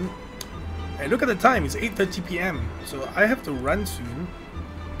be on. And look at the time, it's 8:30 PM, so I have to run soon.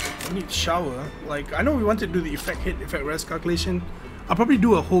 We need to shower. Like, I know we wanted to do the effect hit, effect rest calculation. I'll probably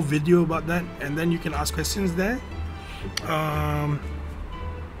do a whole video about that, and then you can ask questions there.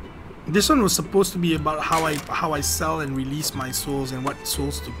 This one was supposed to be about how I sell and release my souls and what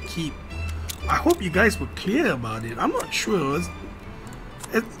souls to keep. I hope you guys were clear about it. I'm not sure.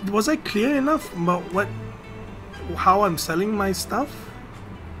 Was I clear enough about how I'm selling my stuff?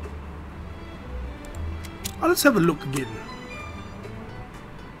 Oh, let's have a look again.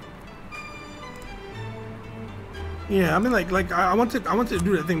 Yeah, I mean, like I wanted to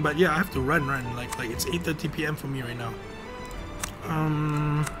do that thing, but yeah, I have to run. Like it's 8:30 p.m. for me right now.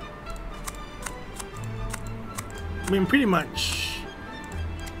 I mean, pretty much,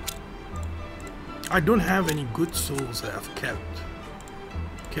 I don't have any good souls that I've kept.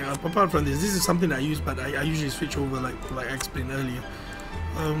 Okay, apart from this is something I use, but I usually switch over like I explained earlier.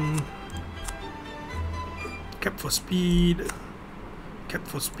 Kept for speed.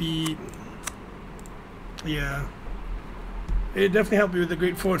 Yeah. It definitely helped you with the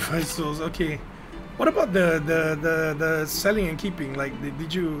great 4 and 5 souls. Okay. What about the selling and keeping? Like,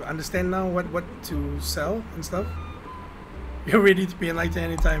 did you understand now what to sell and stuff? You're ready to be enlightened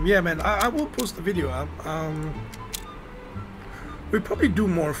anytime. Yeah, man. I will post the video up. We'll probably do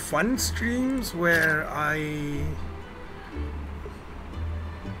more fun streams where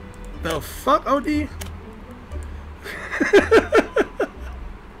the fuck, Audi?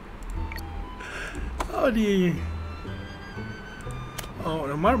 Audi.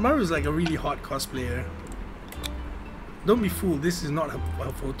 Oh, Maru is like a really hot cosplayer. Don't be fooled. This is not her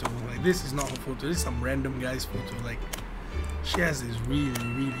photo. Like, this is not her photo. This is some random guy's photo. Like, she has this really.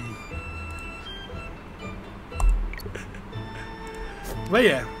 But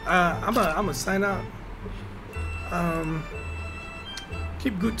yeah, I'm a sign out.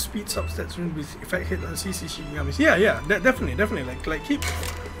 Keep good speed substats with effect hit on CC Shikigami. Yeah, definitely. Like keep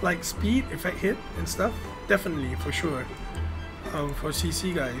like speed, effect hit and stuff. Definitely, for sure. For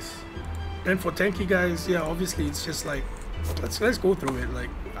CC guys. Then for tanky guys, yeah, obviously it's just like let's go through it. Like,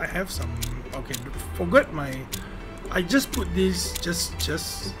 I have some. Okay, forgot my. I just put these just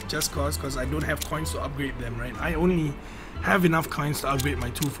cause I don't have coins to upgrade them, right? I only have enough coins to upgrade my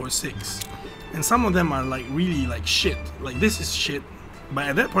 246, and some of them are like really like shit. Like, this is shit. But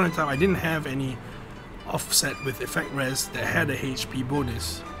at that point in time, I didn't have any offset with effect res that had a HP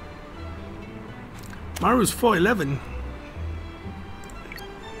bonus. Maru's 411.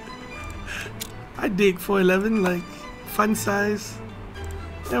 I dig 411, like fun size.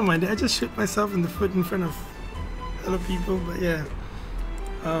 Never mind, I just shoot myself in the foot in front of other people, but yeah.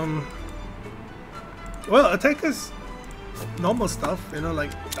 Well, attackers, normal stuff, you know,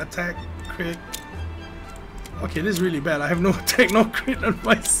 like attack, crit. Okay, this is really bad. I have no attack, no crit on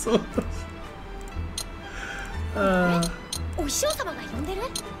my souls.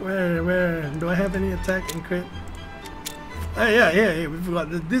 Where do I have any attack and crit? Yeah, we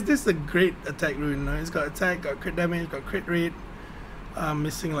forgot. This is a great attack rune. It's got attack, got crit damage, got crit rate.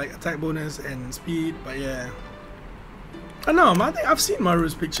 Missing like attack bonus and speed, but yeah. I know, I think I've seen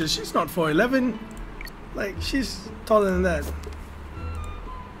Maru's pictures. She's not 4'11". Like, she's taller than that.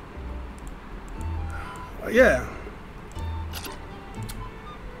 Yeah.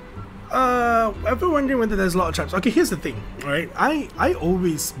 Ever wondering whether there's a lot of traps? Okay, here's the thing, right? I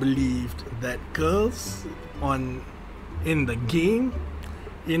always believed that girls in the game,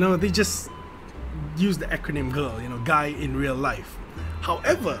 you know, they just use the acronym girl, you know, guy in real life.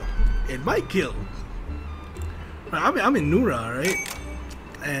 However, in my guild, I'm in Nura, right?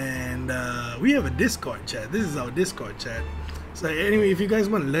 And we have a Discord chat. This is our Discord chat. So anyway, if you guys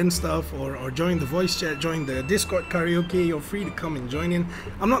want to learn stuff or join the voice chat, join the Discord karaoke, you're free to come and join in.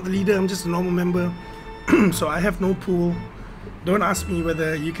 I'm not the leader, I'm just a normal member. So I have no pool. Don't ask me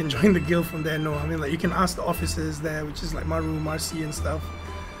whether you can join the guild from there. No, I mean, like, you can ask the officers there, which is like Maru, Marcy and stuff.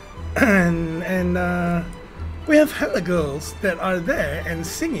 And we have hella girls that are there and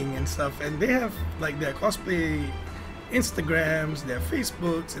singing and stuff, and they have like their cosplay Instagrams, their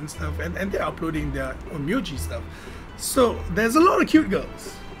Facebooks and stuff, and they're uploading their Onmyoji stuff. So there's a lot of cute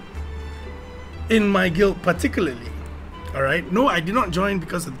girls in my guild particularly. Alright, no, I did not join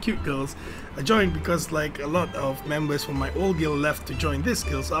because of the cute girls. I joined because like a lot of members from my old guild left to join this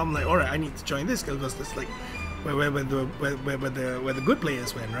guild, so I'm like, alright, I need to join this guild because that's like where the good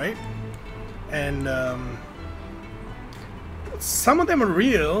players went, right? And some of them are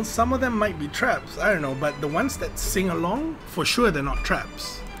real, some of them might be traps, I don't know, but the ones that sing along, for sure they're not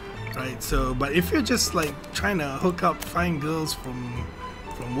traps, right? So, but if you're just like trying to hook up, find girls from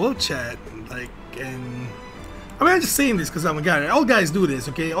World Chat, like, and I mean, I'm just saying this because I'm a guy, right? All guys do this,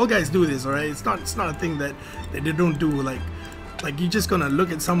 okay? All guys do this, alright? It's not a thing that they don't do, like, Like you're just gonna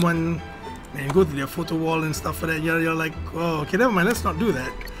look at someone and go to their photo wall and stuff like that. You're like, oh, okay, never mind. Let's not do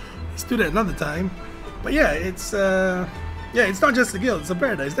that. Let's do that another time. But yeah, it's not just a guild. It's a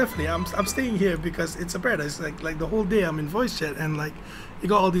paradise. Definitely, I'm staying here because it's a paradise. Like the whole day I'm in voice chat and like you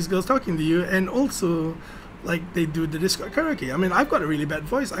got all these girls talking to you, and also like they do the Discord karaoke. I mean, I've got a really bad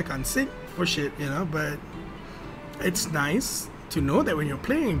voice. I can't sing for shit, you know. But it's nice to know that when you're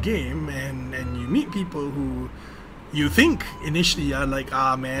playing a game and you meet people who you think initially are like,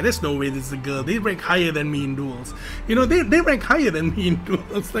 ah man, there's no way this is a girl. They rank higher than me in duels. You know, they rank higher than me in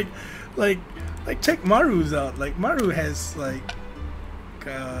duels. Like check Maru's out. Like Maru has like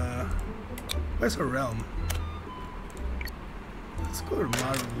where's her realm? Let's go to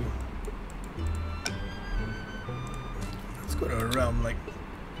Maru. Let's go to her realm. Like,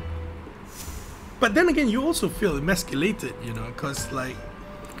 but then again, you also feel emasculated, you know, because like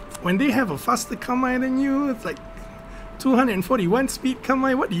when they have a faster Kamai than you, it's like 241 speed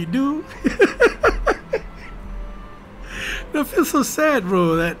Kamai. What do you do? I feel so sad,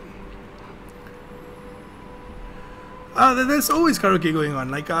 bro. That there's always karaoke going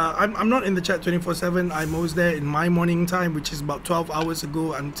on. Like I'm not in the chat 24/7. I'm always there in my morning time, which is about 12 hours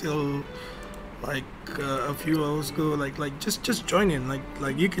ago until like a few hours ago. Like just join in.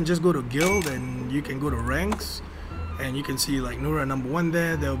 Like you can just go to guild and you can go to ranks, and you can see like Nura #1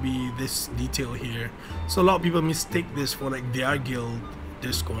 there. There'll be this detail here. So a lot of people mistake this for like their guild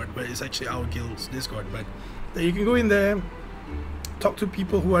Discord, but it's actually our guild's Discord. But you can go in there, talk to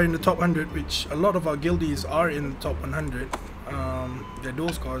people who are in the top 100, which a lot of our guildies are in the top 100. Their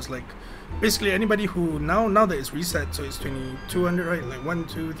duel scores, like basically anybody who now that it's reset, so it's 2200, right? Like 1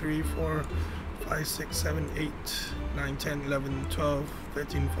 2 3 4 5 6 7 8 9 10 11 12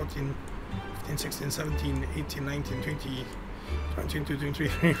 13 14 15 16 17 18 19 20 22 23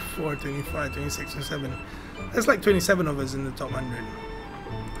 24 25 26 and 7. There's like 27 of us in the top 100.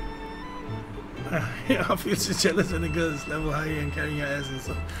 Yeah, I feel so jealous when the girls level higher and carrying her ass and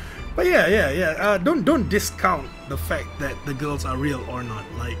stuff. But yeah. Don't discount the fact that the girls are real or not.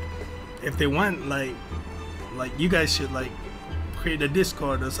 Like, if they want, like you guys should like create a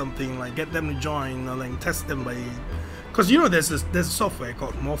Discord or something. Like, get them to join or like test them by, because you know there's a software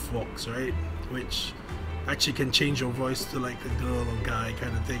called MorphVox, right? Which actually can change your voice to like a girl or guy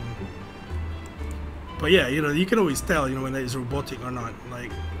kind of thing. But yeah, you know, you can always tell, you know, when that is robotic or not.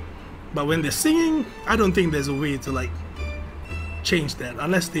 Like. But when they're singing, I don't think there's a way to like change that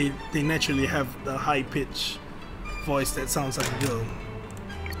unless they naturally have the high pitch voice that sounds like a girl.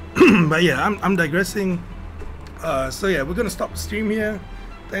 But yeah, I'm digressing. So yeah, we're gonna stop the stream here.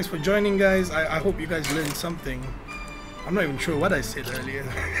 Thanks for joining, guys. I hope you guys learned something. I'm not even sure what I said earlier.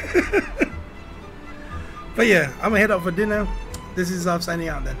 But yeah, I'm gonna head out for dinner. This is Zaf signing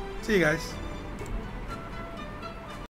out then. See you guys.